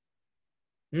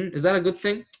 is that a good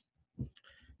thing?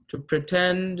 To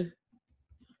pretend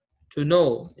to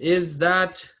know, is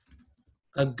that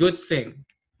a good thing?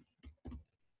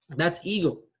 That's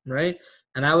ego, right?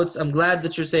 And I'm glad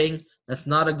that you're saying that's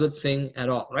not a good thing at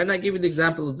all, right? And I gave you the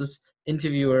example of this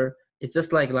interviewer. It's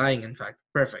just like lying, in fact.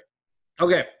 Perfect.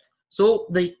 Okay, so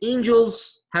the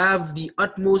angels have the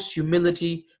utmost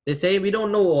humility. They say, we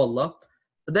don't know Allah.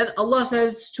 But then Allah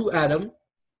says to Adam,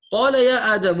 قَالَ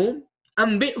يَا آدَمُ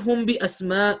أَنْبِئْهُمْ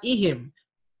بِأَسْمَائِهِمْ.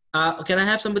 Can I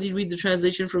have somebody read the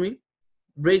translation for me?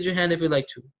 Raise your hand if you'd like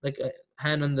to. Like a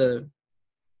hand on the...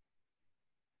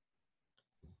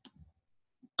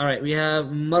 All right, we have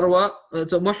Marwa.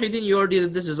 So Muhyiddin, you already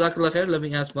did this. Jazakallah khair. Let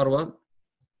me ask Marwa.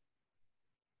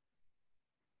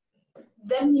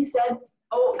 Then he said,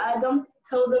 "Oh Adam,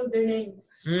 tell them their names."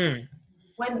 When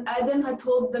Adam had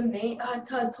told them the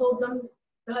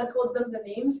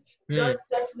names, God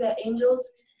said to the angels,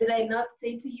 "Did I not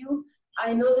say to you,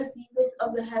 I know the secrets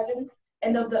of the heavens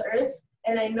and of the earth,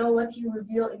 and I know what you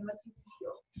reveal and what you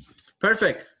reveal."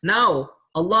 Perfect. Now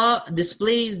Allah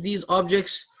displays these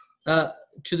objects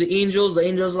to the angels. The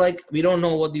angels like, we don't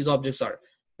know what these objects are.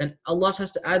 And Allah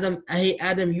says to Adam, hey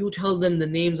Adam, you tell them the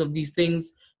names of these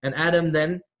things. And Adam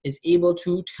then is able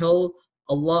to tell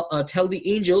tell the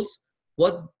angels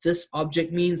what this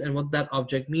object means and what that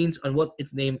object means and what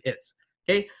its name is.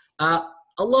 Okay. Allah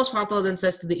subhanahu wa ta'ala then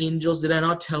says to the angels, did I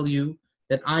not tell you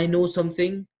that I know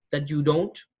something that you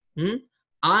don't?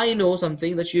 I know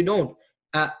something that you don't.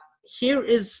 Here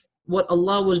is what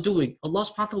Allah was doing. Allah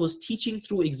subhanahu wa ta'ala was teaching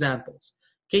through examples.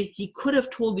 Okay, He could have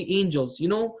told the angels, you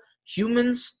know,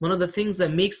 humans, one of the things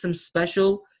that makes them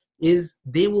special is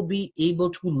they will be able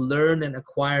to learn and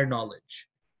acquire knowledge.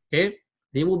 Okay,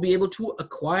 they will be able to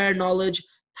acquire knowledge,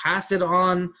 pass it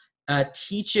on,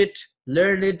 teach it,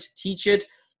 learn it, teach it,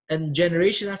 and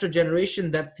generation after generation,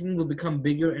 that thing will become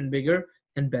bigger and bigger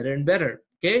and better and better.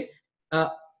 Okay,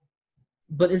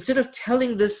 but instead of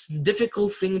telling this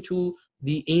difficult thing to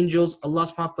the angels, Allah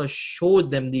subhanahu wa ta'ala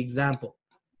showed them the example.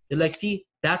 They're like, see,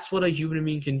 that's what a human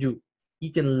being can do. He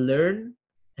can learn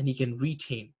and he can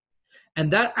retain.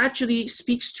 And that actually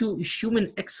speaks to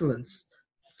human excellence.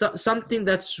 Something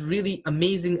that's really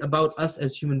amazing about us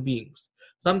as human beings.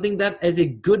 Something that as a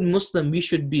good Muslim we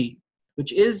should be,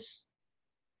 which is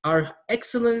our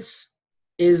excellence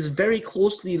is very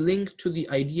closely linked to the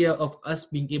idea of us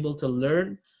being able to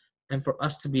learn and for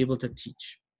us to be able to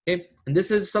teach. Okay, and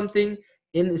this is something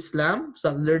in Islam,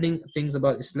 so learning things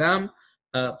about Islam,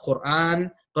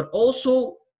 Quran, but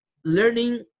also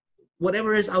learning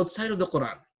whatever is outside of the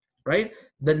Quran, right?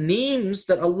 The names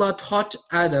that Allah taught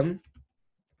Adam,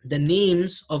 the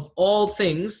names of all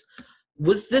things,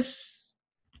 was this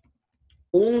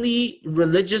only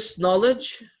religious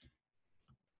knowledge?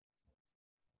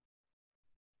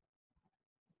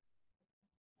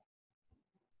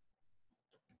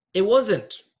 It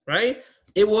wasn't, right?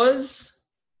 It was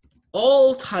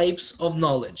all types of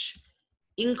knowledge,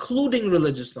 including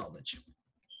religious knowledge.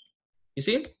 You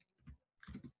see?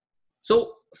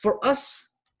 So for us,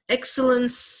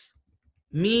 excellence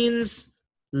means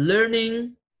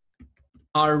learning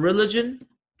our religion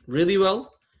really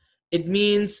well. It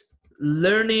means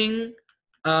learning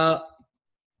or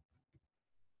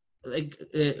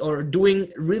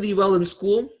doing really well in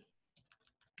school.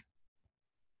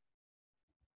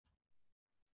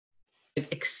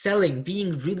 Excelling,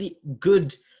 being really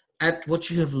good at what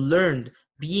you have learned,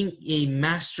 being a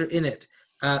master in it,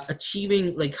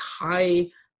 achieving like high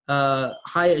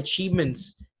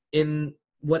achievements in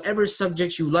whatever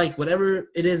subject you like, whatever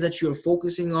it is that you're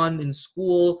focusing on in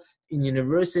school, in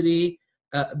university,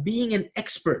 being an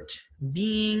expert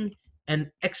and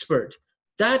expert.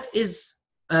 That is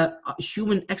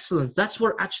human excellence. That's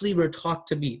what actually we're taught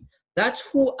to be. That's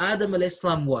who Adam alayhi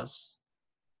salam was.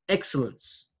 Excellence,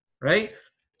 right?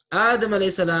 Adam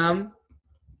alayhi salam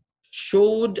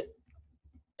showed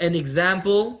an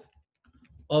example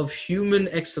of human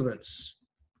excellence.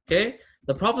 Okay?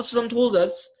 The Prophet ﷺ told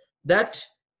us that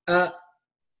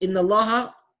in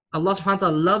Allah subhanahu wa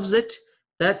ta'ala loves it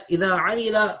that إِذَا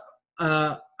عَمِلَ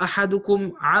أَحَدُكُمْ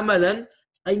عَمَلًا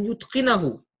أَن يُتْقِنَهُ.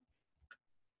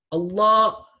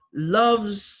 Allah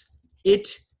loves it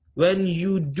when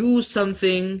you do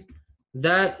something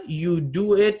that you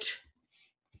do it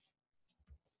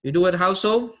how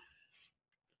so?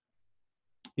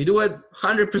 You do it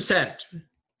 100%.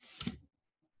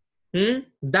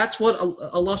 That's what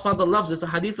Allah subhanahu wa ta'ala loves. It's a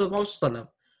hadith of Prophet.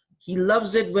 He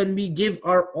loves it when we give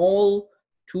our all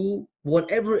to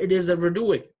whatever it is that we're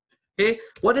doing. Okay?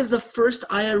 What is the first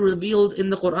ayah revealed in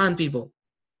the Quran, people?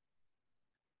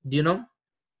 Do you know?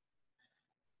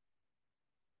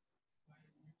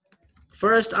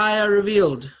 First ayah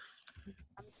revealed.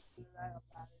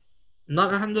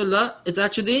 Not alhamdulillah, it's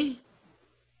actually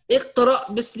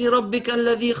اقرأ باسم ربك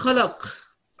الذي خلق.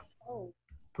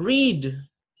 Read.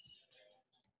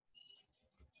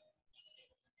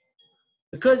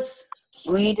 Because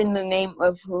read in the name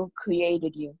of who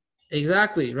created you.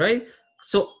 Exactly, right?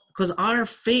 So, because our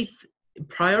faith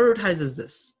prioritizes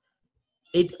this.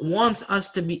 It wants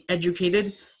us to be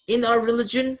educated in our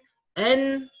religion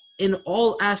and in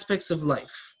all aspects of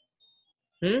life.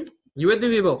 You with me,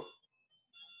 people?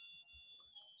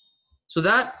 So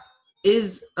that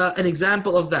is an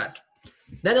example of that.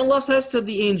 Then Allah says to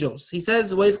the angels, He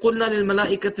says, وَإِذْ قُلْنَا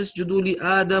لِلْمَلَائِكَةِ اسْجُدُوا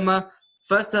لِآدَمَ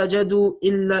فَسَجَدُوا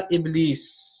إِلَّا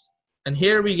إِبْلِيسَ. And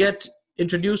here we get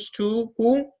introduced to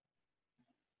who?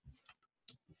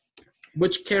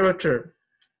 Which character?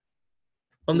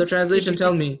 From the translation,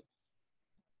 tell me.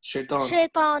 Shaitan.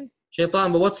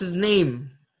 Shaitan, but what's his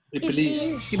name?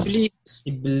 Iblis.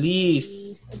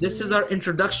 Iblis. This is our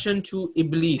introduction to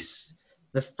Iblis.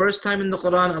 The first time in the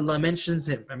Quran Allah mentions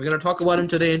him. And we're going to talk about him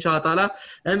today, inshallah ta'ala.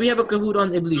 And we have a kahoot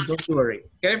on Iblis, don't you worry.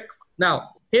 Okay?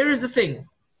 Now, here is the thing.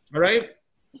 Alright?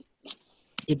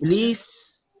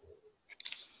 Iblis,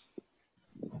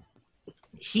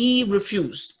 he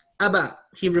refused. Aba,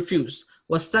 he refused.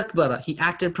 Wastakbara, he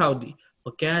acted proudly.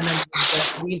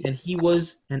 And he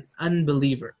was an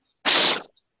unbeliever.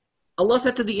 Allah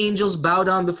said to the angels, bow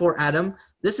down before Adam.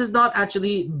 This is not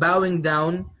actually bowing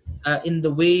down in the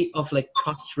way of like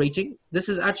prostrating. This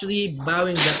is actually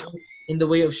bowing down in the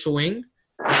way of showing.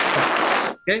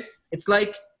 Okay? It's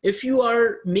like if you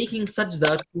are making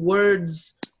sajda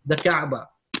towards the Kaaba,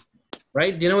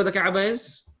 right? Do you know what the Kaaba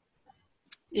is?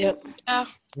 Yep. Yeah.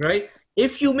 Right?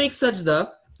 If you make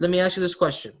sajda, let me ask you this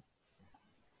question.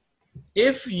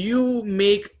 If you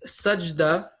make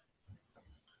sajda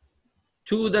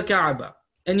to the Kaaba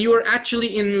and you are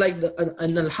actually in like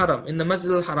in al-Haram, in the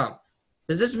Masjid al-Haram,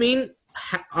 does this mean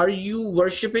are you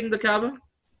worshipping the Kaaba?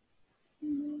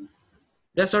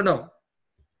 Yes or no?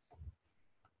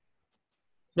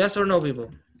 Yes or no, people?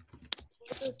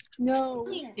 No.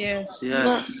 Yes.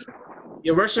 Yes.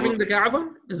 You're worshipping the Kaaba?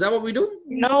 Is that what we do?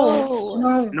 No.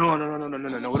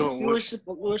 No. We don't worship.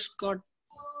 We worship God.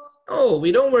 Oh,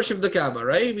 we don't worship the Kaaba,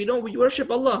 right? We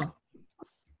worship Allah.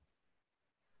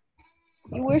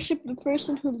 You worship the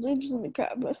person who lives in the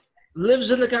Kaaba.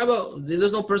 Lives in the Kaaba.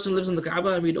 There's no person who lives in the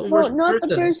Kaaba, and we don't No, worship not the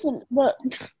the person.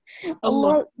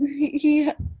 Allah.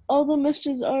 All the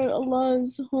masjids are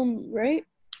Allah's home, right?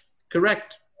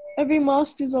 Correct. Every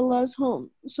mosque is Allah's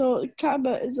home. So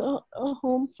Kaaba is a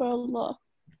home for Allah.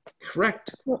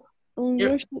 Correct. So we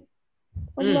worship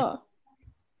Allah.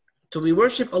 So we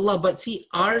worship Allah, but see,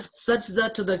 our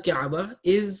sajda to the Kaaba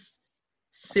is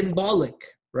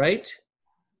symbolic, right?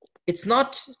 It's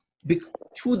not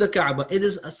to the Kaaba. It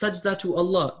is a sajda to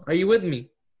Allah. Are you with me?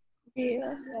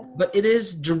 Yeah. But it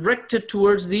is directed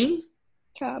towards the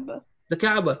Kaaba. The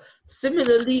Kaaba.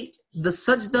 Similarly, the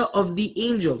sajda of the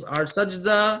angels, our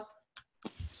sajda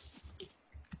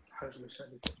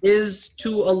is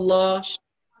to Allah,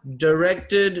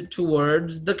 directed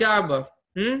towards the Kaaba.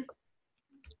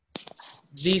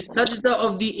 The sajda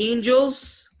of the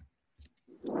angels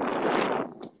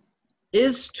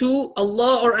is to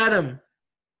Allah or Adam?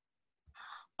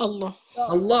 Allah.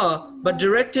 Allah, but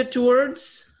directed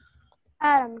towards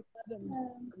Adam.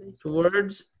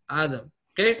 Towards Adam.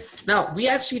 Okay? Now, we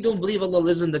actually don't believe Allah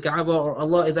lives in the Kaaba or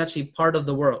Allah is actually part of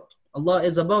the world. Allah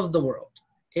is above the world.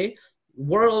 Okay?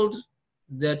 World,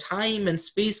 the time and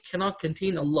space cannot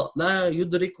contain Allah. لا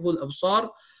يدركه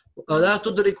الأبصار لا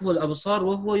تدركه الأبصار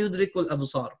وهو يدرك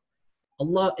الأبصار.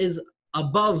 Allah is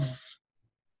above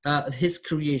his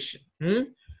creation.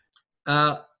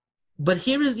 But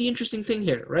here is the interesting thing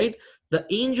here, right? The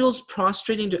angels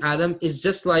prostrating to Adam is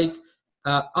just like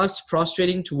us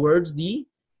prostrating towards the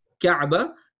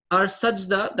Kaaba. Our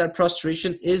sajda, that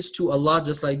prostration, is to Allah,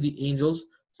 just like the angels'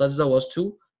 sajda was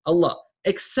to Allah.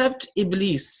 Except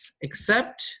Iblis.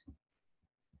 Except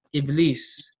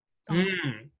Iblis.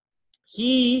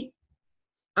 He,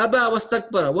 Aba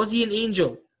wastakbara. Was he an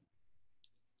angel?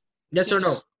 Yes or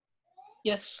no?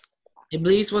 Yes.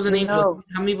 Iblis was an angel.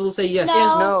 How many people say yes?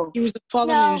 No. He was the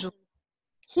fallen angel.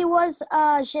 He was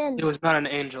a jinn. He was not an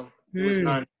angel. He was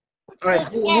not. All right.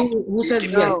 Who said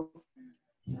yes?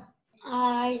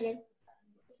 I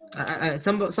did.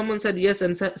 Someone said yes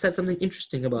and said something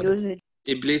interesting about it.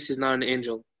 Iblis is not an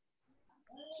angel.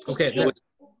 Okay.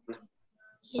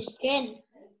 He's jinn.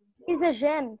 He's a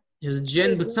jinn. He's a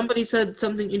jinn, but somebody said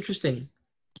something interesting.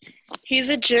 He's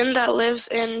a jinn that lives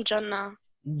in Jannah.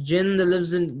 Jinn that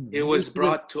lives in. He was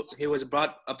brought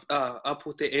up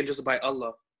with the angels by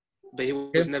Allah, but he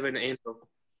was never an angel.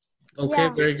 Okay,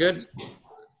 very good.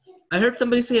 I heard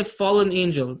somebody say a fallen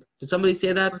angel. Did somebody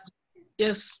say that?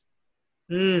 Yes.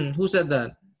 Who said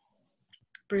that?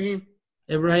 Ibrahim.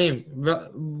 Ibrahim.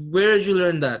 Where did you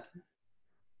learn that?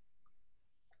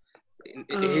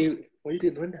 Where did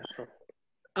you learn that from?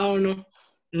 I don't know.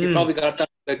 He probably got that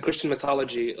from the Christian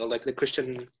mythology, or like the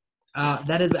Christian.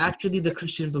 That is actually the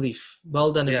Christian belief.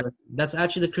 Well done, Ibrahim. That's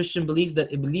actually the Christian belief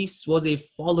that Iblis was a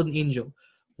fallen angel.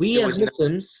 We as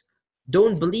Muslims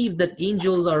don't believe that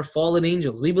angels are fallen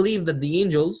angels. We believe that the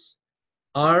angels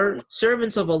are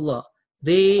servants of Allah.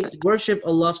 They worship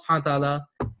Allah subhanahu wa ta'ala.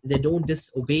 They don't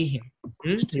disobey Him.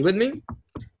 You with me?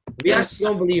 We actually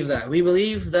don't believe that. We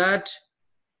believe that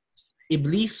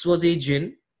Iblis was a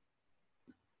jinn.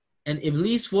 And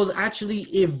Iblis was actually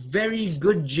a very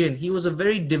good jinn. He was a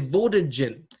very devoted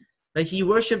jinn. Like he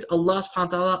worshipped Allah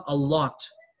subhanahu wa ta'ala a lot.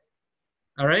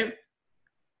 Alright?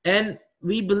 And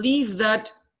we believe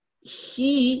that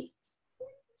he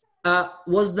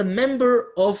was the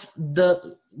member of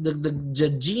the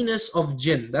genus of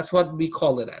jinn. That's what we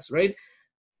call it as, right?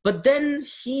 But then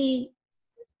he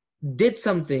did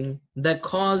something that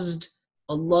caused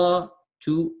Allah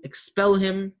to expel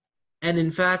him, and in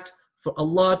fact for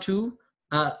Allah to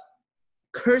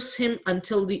curse him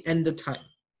until the end of time,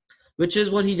 which is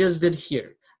what he just did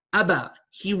here. Abba,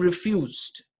 he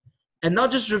refused. And not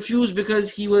just refused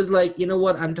because he was like, you know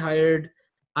what, I'm tired,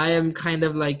 I am kind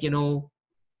of like, I'm a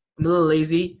little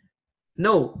lazy.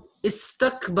 No,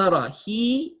 istakbara,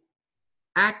 he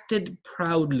acted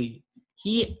proudly.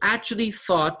 He actually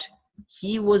thought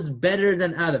he was better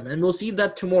than Adam. And we'll see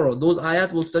that tomorrow. Those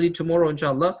ayat we'll study tomorrow,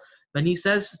 inshallah. When he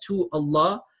says to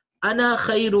Allah, Ana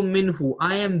khayrum minhu,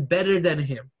 I am better than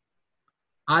him.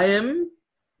 I am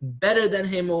better than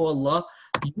him, O Allah.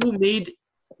 You made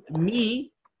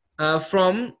me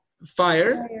from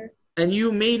fire, and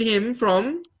you made him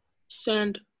from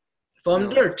sand. From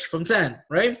dirt, from sand,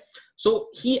 right? So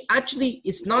he actually,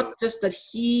 it's not just that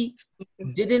he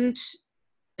didn't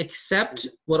accept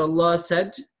what Allah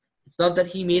said. It's not that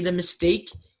he made a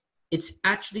mistake. It's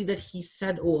actually that he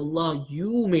said, oh Allah,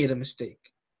 you made a mistake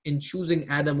in choosing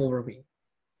Adam over me.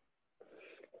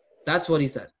 That's what he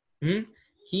said.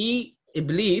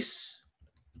 Iblis,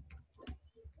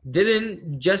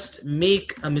 didn't just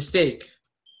make a mistake.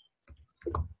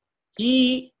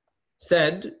 He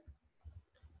said,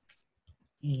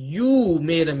 you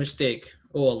made a mistake,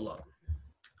 oh Allah.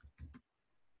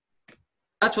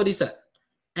 That's what he said.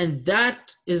 And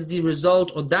that is the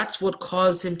result, or that's what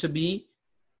caused him to be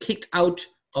kicked out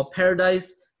of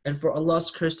paradise and for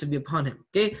Allah's curse to be upon him.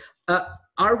 Okay?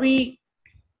 Are we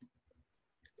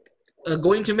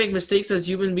going to make mistakes as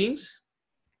human beings?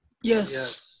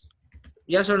 Yes.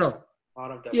 Yes or no?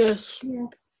 Yes.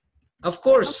 Yes. Of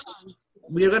course.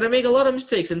 We are going to make a lot of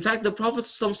mistakes. In fact, the Prophet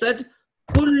said,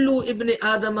 Kullu ibn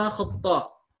Adama khatta.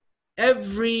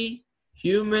 Every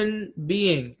human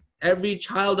being, every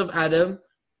child of Adam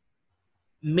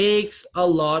makes a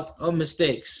lot of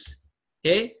mistakes.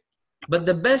 Okay? But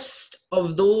the best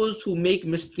of those who make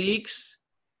mistakes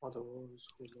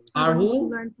are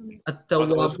who?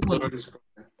 At-tawwabun.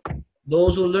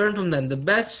 Those who learn from them. The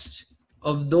best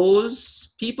of those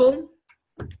people,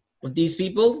 these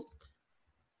people,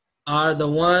 are the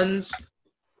ones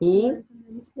who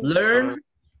learn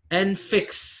and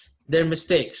fix their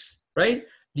mistakes, right?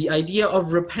 The idea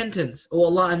of repentance. Oh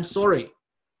Allah, I'm sorry.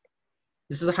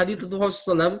 This is a hadith of the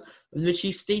Prophet in which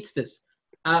he states this.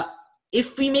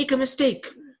 If we make a mistake,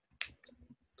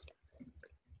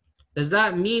 does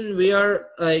that mean we are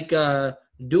like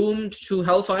doomed to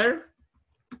hellfire?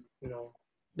 No.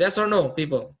 Yes or no,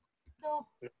 people?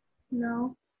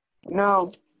 No.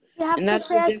 No. You have And to that's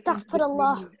say the difference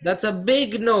astaghfirullah. between That's a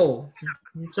big no.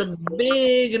 It's a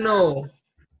big no.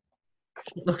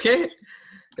 Okay?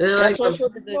 that's also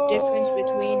the difference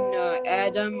between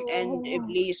Adam and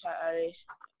Iblis.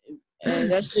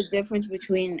 That's the difference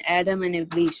between Adam and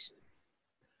Iblis.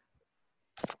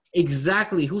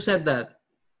 Exactly. Who said that?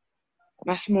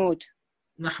 Mahmoud.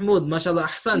 Mahmoud, mashallah,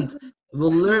 ahsant.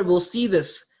 We'll see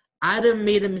this. Adam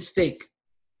made a mistake.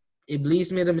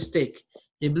 Iblis made a mistake.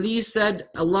 Iblis said,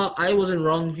 Allah, I wasn't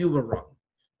wrong, you were wrong.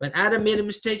 When Adam made a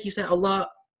mistake, he said, Allah,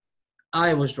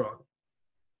 I was wrong.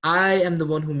 I am the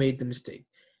one who made the mistake.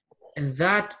 And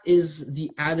that is the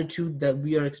attitude that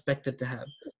we are expected to have.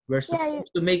 We're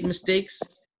supposed to make mistakes,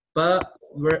 but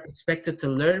we're expected to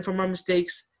learn from our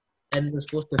mistakes, and we're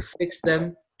supposed to fix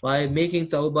them by making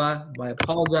tawbah, by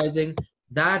apologizing.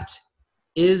 That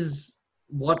is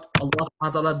what Allah subhanahu wa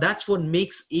ta'ala, that's what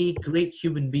makes a great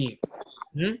human being.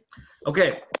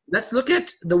 Okay, let's look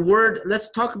at the word.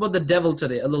 Let's talk about the devil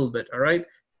today a little bit, all right?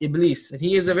 Iblis. And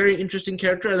he is a very interesting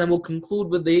character, and then we'll conclude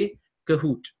with the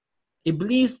kahoot.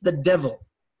 Iblis, the devil.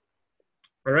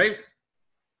 All right?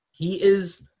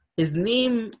 His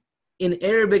name in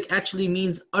Arabic actually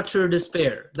means utter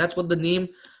despair. That's what the name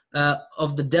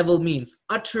of the devil means,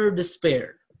 utter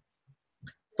despair.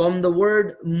 From the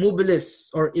word mublis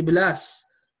or iblas,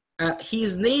 he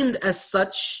is named as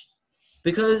such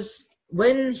because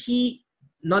when he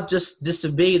not just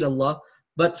disobeyed Allah,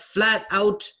 but flat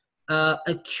out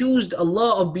accused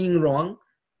Allah of being wrong,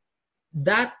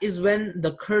 that is when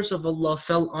the curse of Allah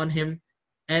fell on him.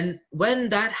 And when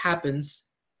that happens,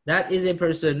 that is a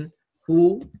person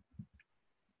who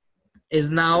is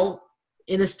now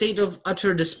in a state of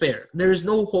utter despair. There is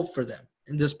no hope for them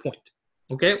in this point.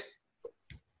 Okay?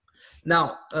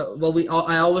 Now,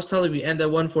 I always tell you we end at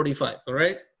 1:45, all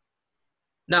right?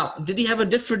 Now, did he have a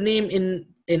different name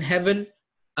in heaven?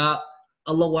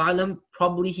 Allahu A'lam,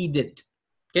 probably he did.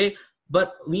 Okay?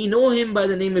 But we know him by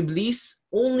the name Iblis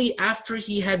only after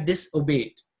he had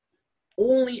disobeyed.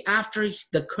 Only after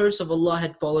the curse of Allah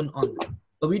had fallen on him.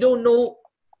 But we don't know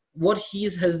what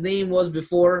his name was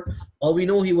before. All we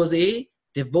know, he was a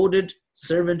devoted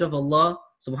servant of Allah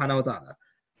subhanahu wa ta'ala.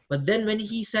 But then when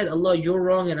he said, Allah, you're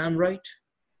wrong and I'm right,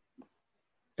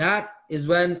 that is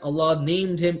when Allah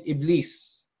named him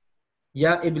Iblis.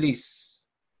 Ya Iblis.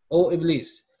 O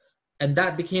Iblis. And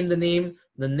that became the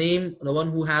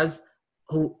one who has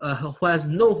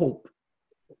no hope.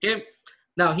 Okay?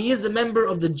 Now, he is the member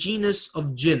of the genus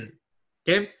of jinn.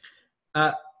 Okay?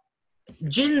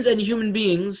 Jinns and human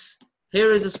beings,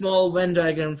 here is a small Venn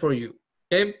diagram for you.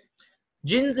 Okay?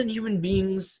 Jinns and human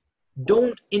beings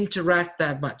don't interact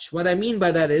that much. What I mean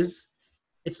by that is,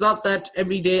 it's not that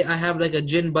every day I have like a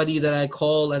jinn buddy that I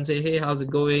call and say, hey, how's it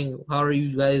going? How are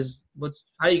you guys?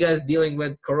 How are you guys dealing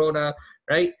with Corona?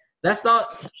 Right? That's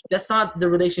not the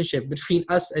relationship between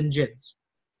us and jinns.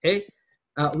 Okay?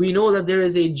 We know that there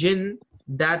is a jinn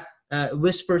that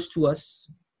whispers to us.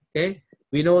 Okay?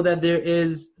 We know that there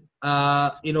is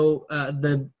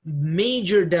the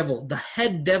major devil, the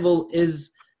head devil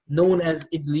is known as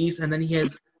Iblis, and then he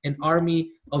has an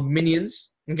army of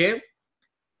minions. Okay?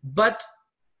 But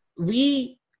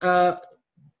we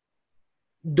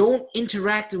don't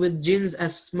interact with jinns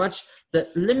as much. The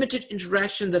limited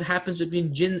interaction that happens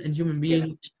between jinn and human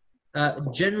beings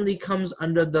generally comes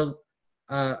under the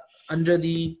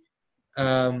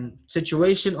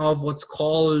situation of what's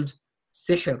called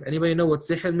sihr. Anybody know what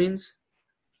sihr means?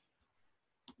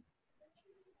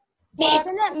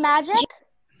 Isn't it magic?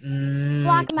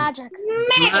 Black magic.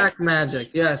 Black magic,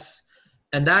 yes.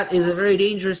 And that is a very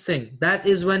dangerous thing. That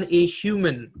is when a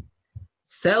human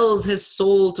sells his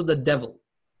soul to the devil.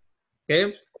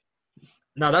 Okay?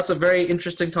 Now, that's a very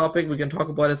interesting topic. We can talk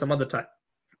about it some other time.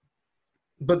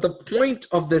 But the point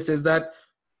of this is that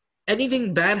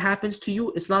anything bad happens to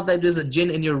you, it's not that there's a jinn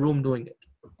in your room doing it.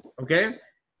 Okay?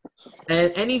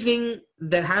 And anything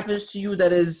that happens to you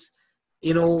that is,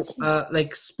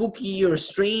 like spooky or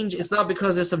strange, it's not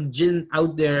because there's some jinn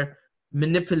out there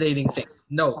manipulating things.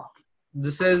 No.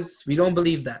 We don't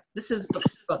believe that. This is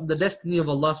the destiny of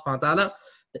Allah subhanahu wa ta'ala.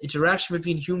 The interaction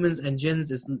between humans and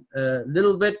jinns is a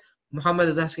little bit. Muhammad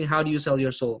is asking, how do you sell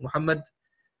your soul? Muhammad,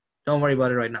 don't worry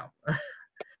about it right now.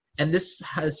 And this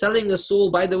selling a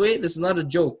soul, by the way, this is not a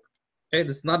joke. Okay?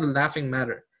 This is not a laughing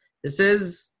matter. This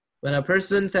is when a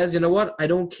person says, you know what, I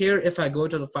don't care if I go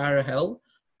to the fire of hell.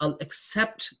 I'll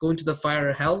accept going to the fire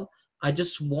of hell. I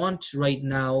just want right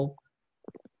now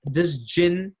this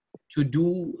jinn to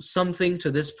do something to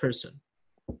this person.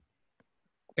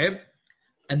 Okay?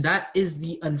 And that is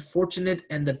the unfortunate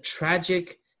and the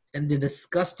tragic and the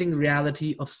disgusting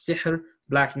reality of sihr,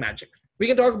 black magic. We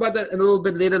can talk about that a little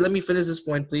bit later. Let me finish this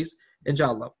point, please.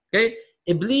 Inshallah. Okay.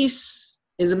 Iblis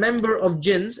is a member of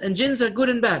jinns, and jinns are good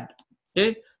and bad.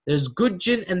 Okay. There's good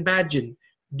jinn and bad jinn.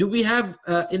 Do we have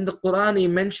in the Quran a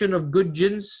mention of good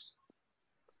jinns?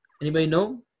 Anybody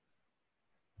know?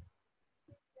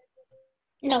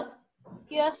 No.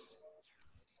 Yes.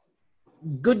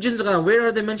 Good jinns. Where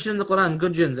are they mentioned in the Quran?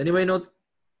 Good jinns. Anybody know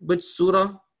which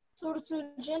surah? Surah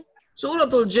Al-Jinn. Surah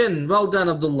Al-Jinn. Well done,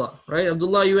 Abdullah. Right?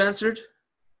 Abdullah, you answered?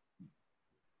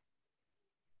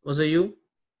 Was it you?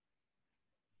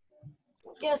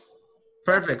 Yes.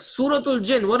 Perfect. Surah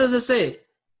Al-Jinn. What does it say?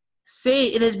 Say,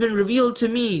 it has been revealed to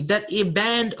me that a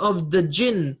band of the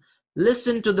jinn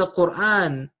listened to the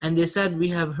Quran and they said, we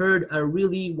have heard a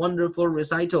really wonderful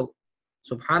recital.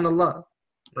 Subhanallah.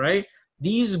 Right?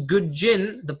 These good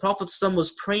jinn, the Prophet ﷺ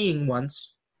was praying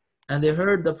once and they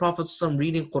heard the Prophet ﷺ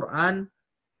reading Quran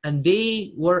and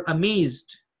they were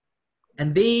amazed.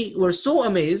 And they were so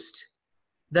amazed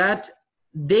that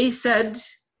they said,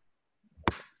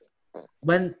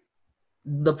 when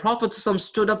the Prophet ﷺ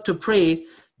stood up to pray,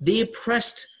 they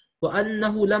pressed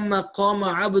وَأَنَّهُ لَمَّا قَامَ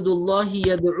عَبْدُ اللَّهِ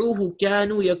يَدْعُوهُ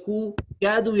كَادُوا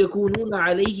يَكُونُونَ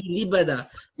عَلَيْهِ لِبَدًا.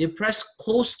 They pressed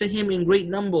close to him in great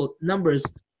numbers,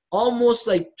 almost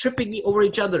like tripping over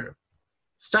each other,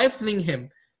 stifling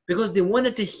him, because they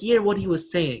wanted to hear what he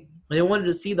was saying. They wanted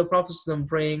to see the Prophet ﷺ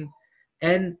praying,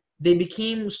 and they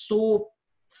became so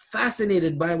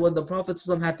fascinated by what the Prophet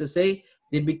ﷺ had to say.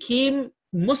 They became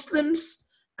Muslims,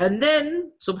 and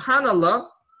then, subhanallah,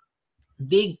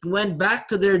 they went back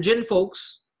to their jinn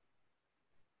folks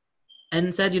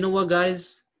and said, you know what,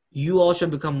 guys, you all should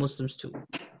become Muslims too.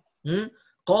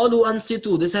 قَالُوا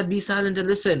أَنْصِتُوا. They said, be silent and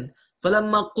listen.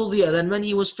 فَلَمَّا قُضِيَ. Then when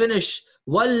he was finished,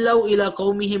 وَلَّوْا إِلَىٰ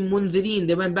قَوْمِهِمْ مُنذِرِينَ.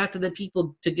 They went back to the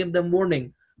people to give them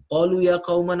warning. قَالُوا يَا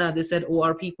قَوْمَنَا. They said, O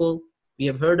our people, we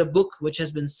have heard a book which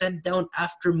has been sent down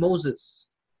after Moses,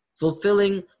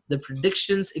 fulfilling the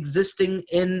predictions existing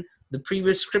in the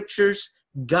previous scriptures,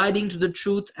 guiding to the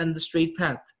truth and the straight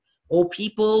path. O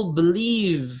people,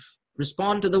 believe.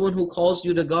 Respond to the one who calls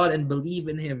you to God and believe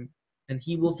in him, and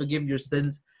he will forgive your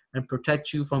sins and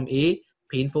protect you from a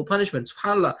painful punishment.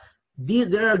 SubhanAllah.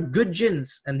 There are good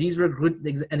jinns, and these were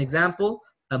an example,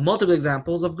 multiple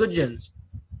examples of good jinns.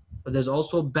 But there's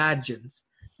also bad jinns.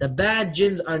 The bad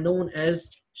jinns are known as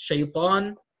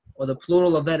shaitan, or the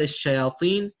plural of that is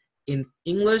shayateen. In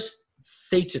English,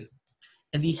 Satan.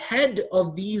 And the head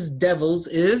of these devils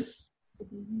is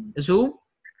who?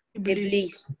 Iblis.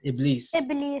 Iblis.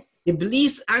 Iblis.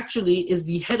 Iblis actually is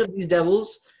the head of these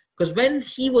devils, because when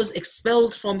he was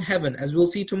expelled from heaven, as we'll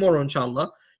see tomorrow inshallah,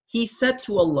 he said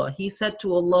to Allah,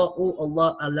 "O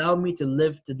Allah, allow me to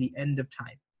live to the end of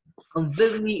time.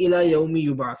 Anzirni ila yawmi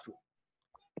yub'athu."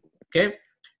 Okay?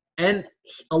 And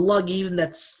Allah gave him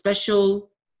that special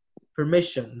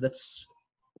permission, that's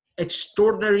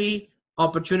extraordinary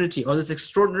opportunity, or this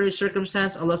extraordinary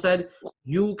circumstance. Allah said,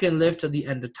 you can live to the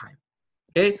end of time.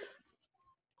 Okay?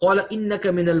 قَالَ إِنَّكَ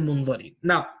مِنَ الْمُنظَرِينَ.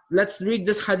 Now, let's read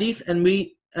this hadith and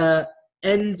we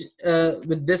end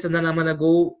with this, and then I'm going to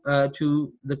go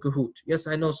to the Kahoot. Yes,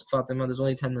 I know, Fatima, there's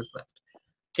only 10 minutes left.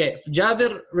 Okay,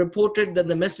 Jabir reported that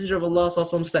the Messenger of Allah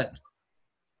said,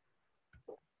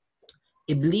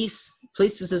 Iblis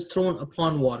places his throne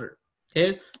upon water.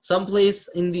 Okay, someplace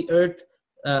in the earth,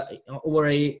 or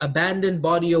a abandoned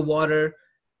body of water,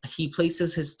 he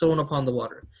places his throne upon the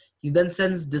water. He then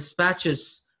sends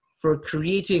dispatches for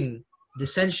creating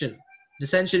dissension.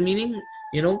 Dissension meaning,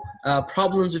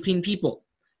 problems between people.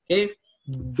 Okay,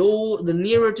 though the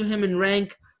nearer to him in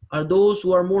rank are those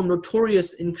who are more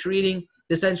notorious in creating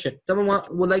dissension. Someone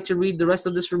would like to read the rest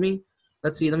of this for me?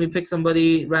 Let's see. Let me pick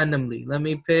somebody randomly. Let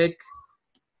me pick.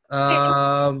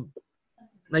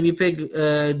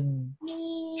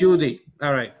 Judy.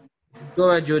 All right. Go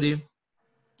ahead, Judy.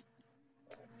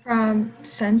 From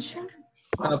dissension?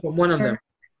 From one of them.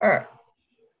 Or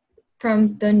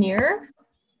from the nearer?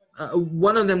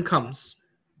 One of them comes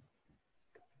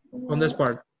from this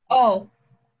part. Oh.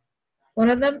 One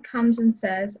of them comes and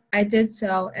says, I did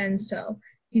so and so.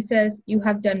 He says, you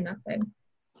have done nothing.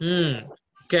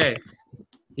 Okay.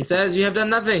 He says, you have done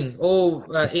nothing, oh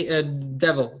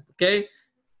devil. Okay.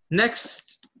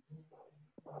 Next.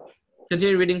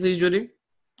 Continue reading, please, Judy.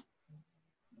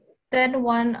 Then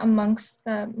one amongst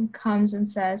them comes and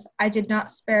says, I did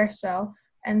not spare so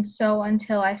and so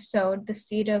until I sowed the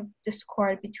seed of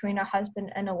discord between a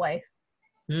husband and a wife.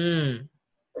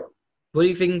 What do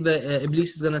you think the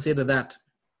Iblis is going to say to that?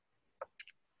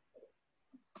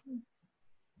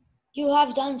 You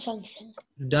have done something.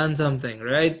 Done something,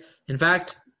 right? In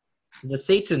fact, the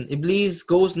Satan, Iblis,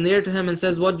 goes near to him and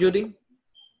says, what, Judy?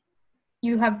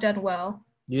 You have done well.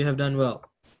 You have done well.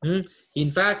 He in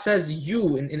fact says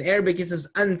you. In Arabic, he says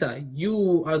anta.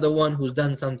 You are the one who's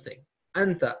done something.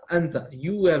 Anta.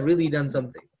 You have really done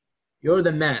something. You're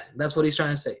the man. That's what he's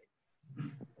trying to say.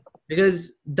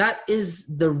 Because that is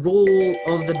the role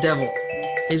of the devil.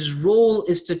 His role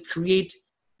is to create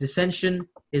dissension.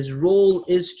 His role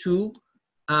is to,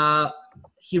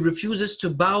 he refuses to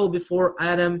bow before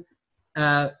Adam.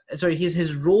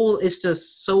 His role is to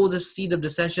sow the seed of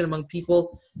dissension among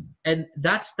people. And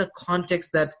that's the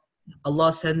context that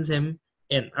Allah sends him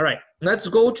in. All right, let's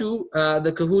go to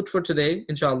the Kahoot for today,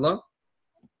 inshallah.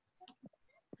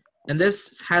 And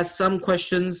this has some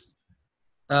questions.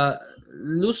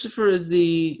 Lucifer is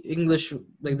the English,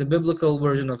 like the biblical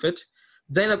version of it.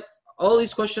 Zainab, all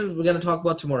these questions we're going to talk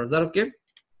about tomorrow. Is that okay?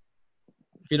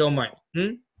 If you don't mind.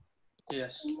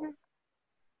 Yes.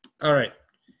 All right.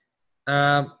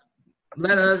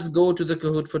 Let us go to the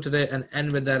Kahoot for today and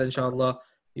end with that, inshallah.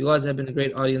 You guys have been a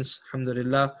great audience,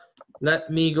 alhamdulillah. Let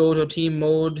me go to team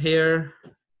mode here.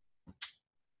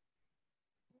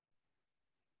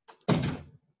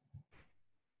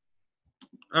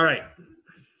 All right.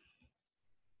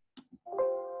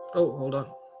 Oh, hold on.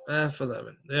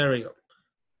 F11. There we go.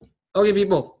 Okay,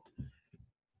 people.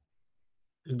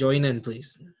 Join in,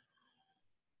 please.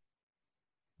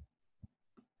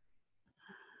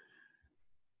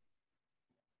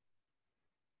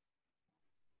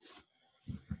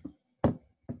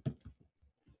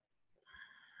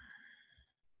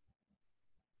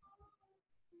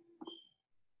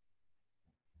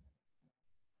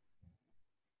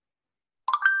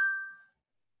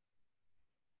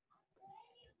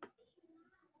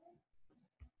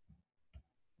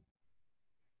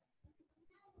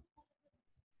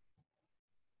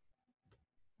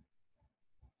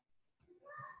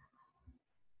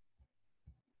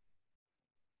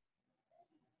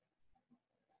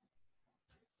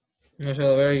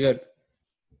 MashaAllah, very good.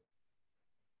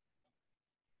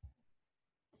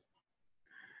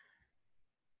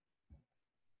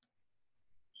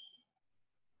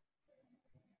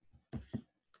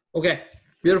 Okay,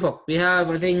 beautiful. We have,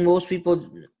 I think, most people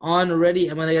on already.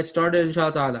 I'm going to get started,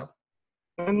 inshallah ta'ala.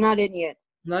 I'm not in yet.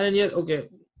 Not in yet? Okay.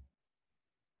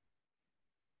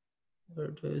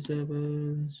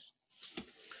 37.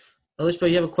 Alishba,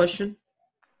 you have a question?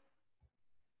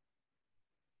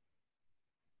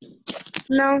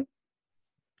 No.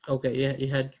 Okay, yeah, you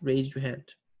had raised your hand.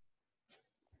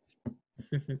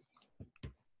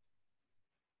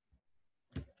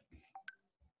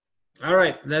 All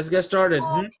right, let's get started.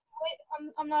 Wait,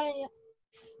 I'm not in yet.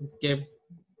 Okay.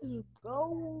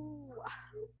 Go.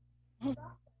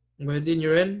 Muhyiddin,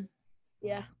 you're in?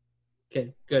 Yeah.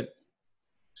 Okay, good.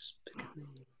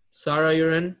 Sarah,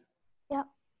 you're in? Yeah.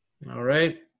 All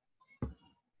right.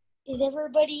 Is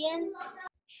everybody in?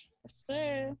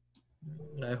 Fair.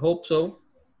 I hope so.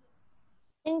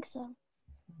 Think so.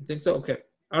 Think so? Okay.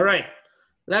 All right.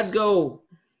 Let's go.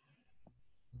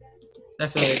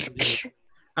 Definitely.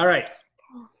 All right.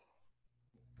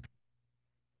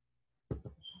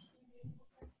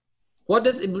 What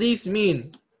does Iblis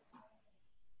mean?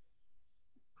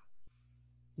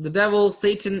 The devil,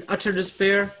 Satan, utter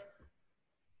despair.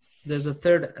 There's a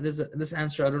third, this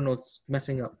answer, I don't know, it's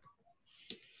messing up.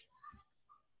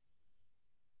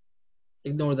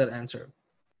 Ignore that answer.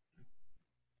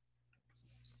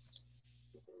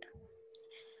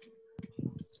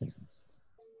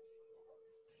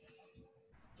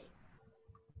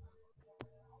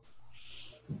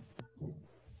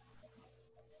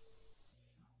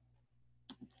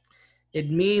 It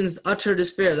means utter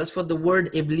despair. That's what the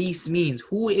word Iblis means.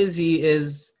 Who is he?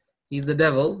 He's the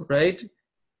devil, right?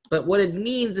 But what it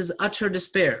means is utter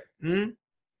despair.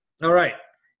 All right.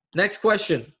 Next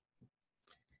question.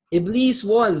 Iblis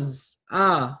was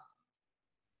a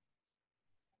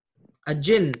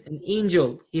jinn, an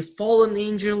angel, a fallen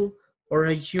angel, or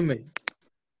a human?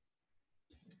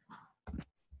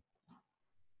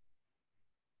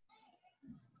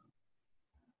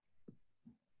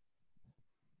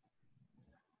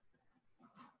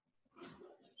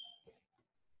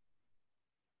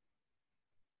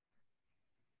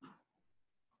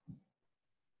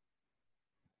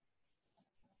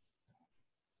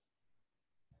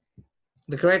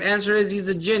 The correct answer is he's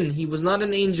a jinn. He was not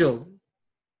an angel.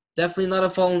 Definitely not a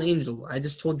fallen angel. I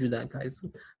just told you that, guys.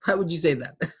 Why would you say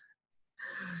that?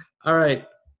 All right.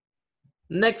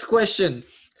 Next question.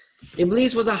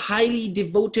 Iblis was a highly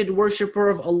devoted worshipper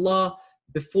of Allah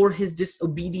before his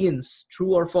disobedience.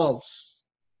 True or false?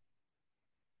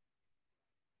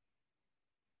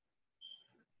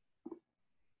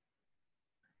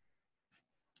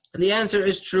 And the answer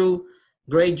is true.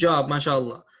 Great job,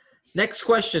 mashallah. Next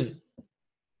question.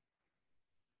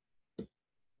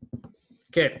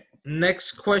 Okay,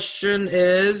 next question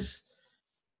is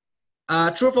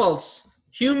true or false?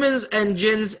 Humans and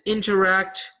jinns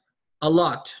interact a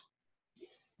lot.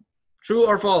 True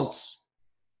or false?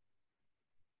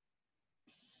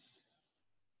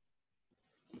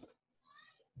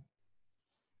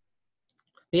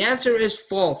 The answer is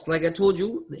false. Like I told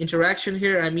you, the interaction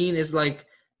here, I mean, is like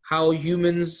how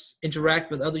humans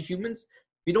interact with other humans.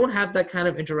 We don't have that kind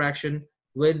of interaction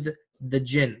with the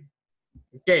jinn.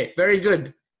 Okay, very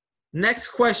good. Next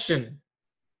question.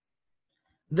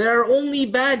 There are only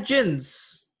bad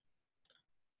jinns.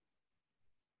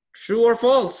 True or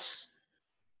false?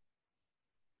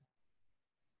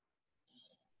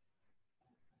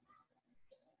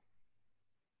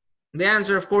 The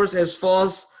answer, of course, is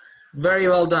false. Very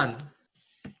well done.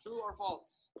 True or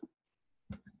false?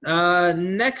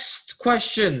 Next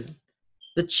question.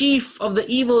 The chief of the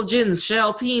evil jinns,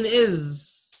 shayateen,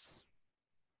 is...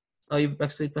 Oh, you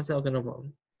actually pressed it? Okay, no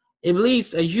problem.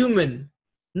 Iblis, a human.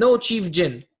 No chief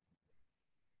jinn.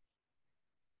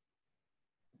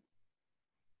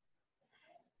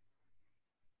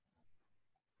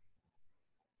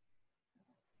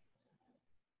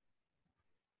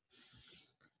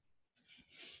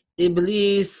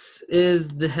 Iblis is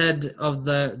the head of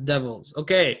the devils.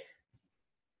 Okay.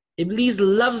 Iblis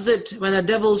loves it when a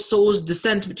devil sows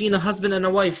dissent between a husband and a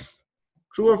wife.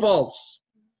 True or false?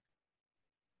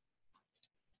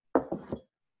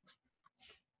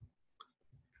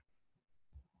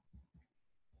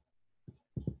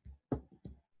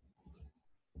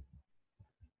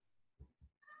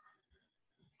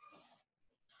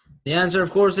 The answer, of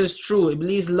course, is true.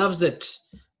 Iblis loves it.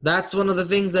 That's one of the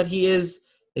things that he is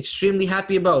extremely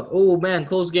happy about. Oh man,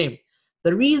 close game.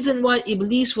 The reason why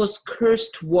Iblis was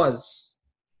cursed was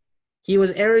he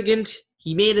was arrogant,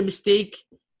 he made a mistake,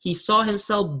 he saw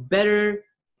himself better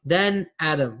than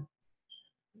Adam.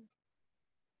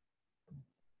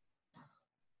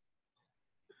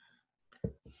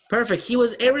 Perfect. He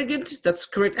was arrogant. That's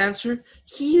the correct answer.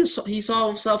 He saw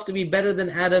himself to be better than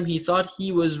Adam. He thought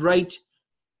he was right,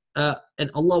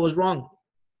 and Allah was wrong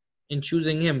in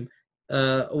choosing him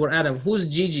over Adam. Who's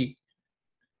Gigi?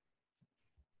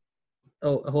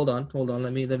 Oh, hold on.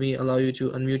 Let me allow you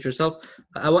to unmute yourself.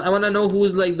 I want to know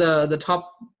who's like the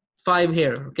top 5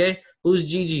 here. Okay, who's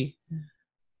Gigi?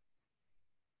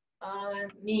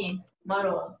 Me,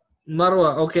 Marwa.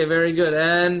 Marwa. Okay, very good.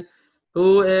 And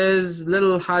who is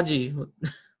little Haji?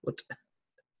 What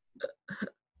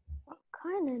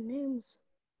kind of names?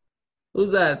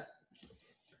 Who's that?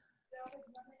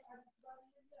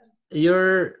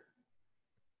 You're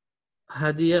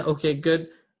Hadia. Okay, good.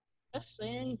 Just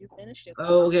saying, you finished it.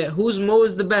 Oh, okay. Who's Mo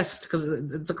is the best? Because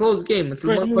it's a close game. It's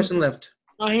one question left.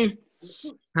 Rahim.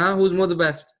 Huh? Who's Mo the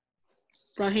best?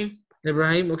 Rahim.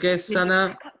 Ibrahim. Okay.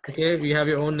 Sana. Okay. You have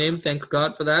your own name. Thank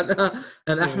God for that.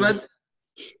 And Ahmed.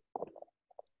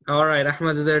 All right.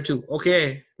 Ahmed is there too.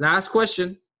 Okay. Last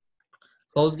question.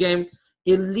 Close game.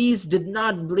 Iblis did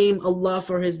not blame Allah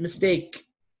for his mistake.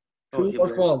 True or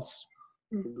false?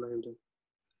 He blamed him.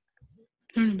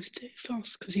 No, mistake.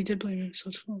 False, because he did blame him, so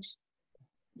it's false.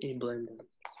 He blamed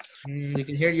him. You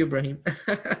can hear you, Ibrahim.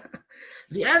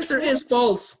 The answer is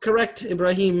false. Correct,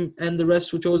 Ibrahim, and the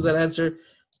rest who chose that answer.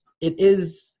 It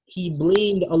is, he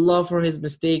blamed Allah for his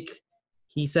mistake.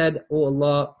 He said, oh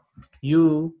Allah,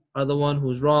 you are the one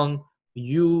who's wrong.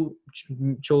 You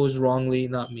chose wrongly,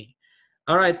 not me.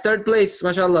 All right, third place,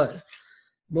 mashallah.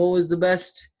 Mo is the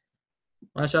best.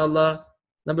 Mashallah.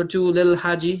 Number 2, Lil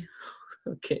Haji.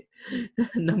 Okay.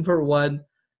 Number 1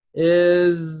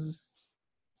 is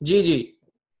Gigi.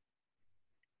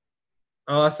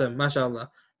 Awesome,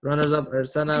 mashallah. Runners up are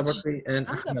Sana, Bakri, and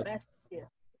Ahmed.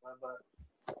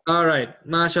 All right,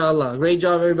 mashallah. Great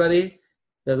job, everybody.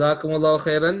 Jazakumullah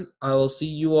khairan. I will see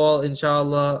you all,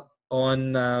 inshallah,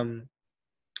 on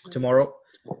tomorrow.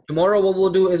 Tomorrow, what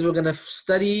we'll do is we're going to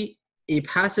study a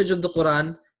passage of the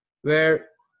Quran where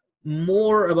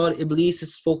more about Iblis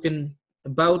is spoken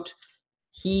about.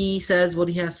 He says what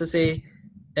he has to say,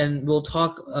 and we'll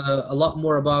talk a lot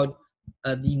more about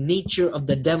the nature of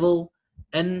the devil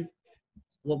and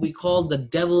what we call the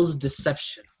devil's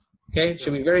deception. Okay,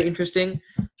 should be very interesting.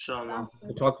 Inshallah.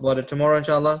 We'll talk about it tomorrow,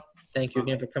 inshallah. Thank you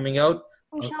again for coming out.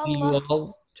 I'll see you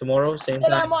all tomorrow, same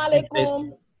time. Assalamu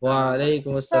alaikum. Wa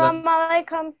alaikum assalam. Assalamu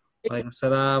alaikum. Wa alaikum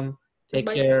assalam. Take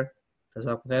care.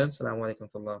 Assalamu alaikum.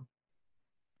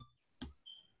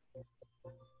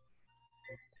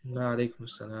 Wa alaikum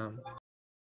assalam.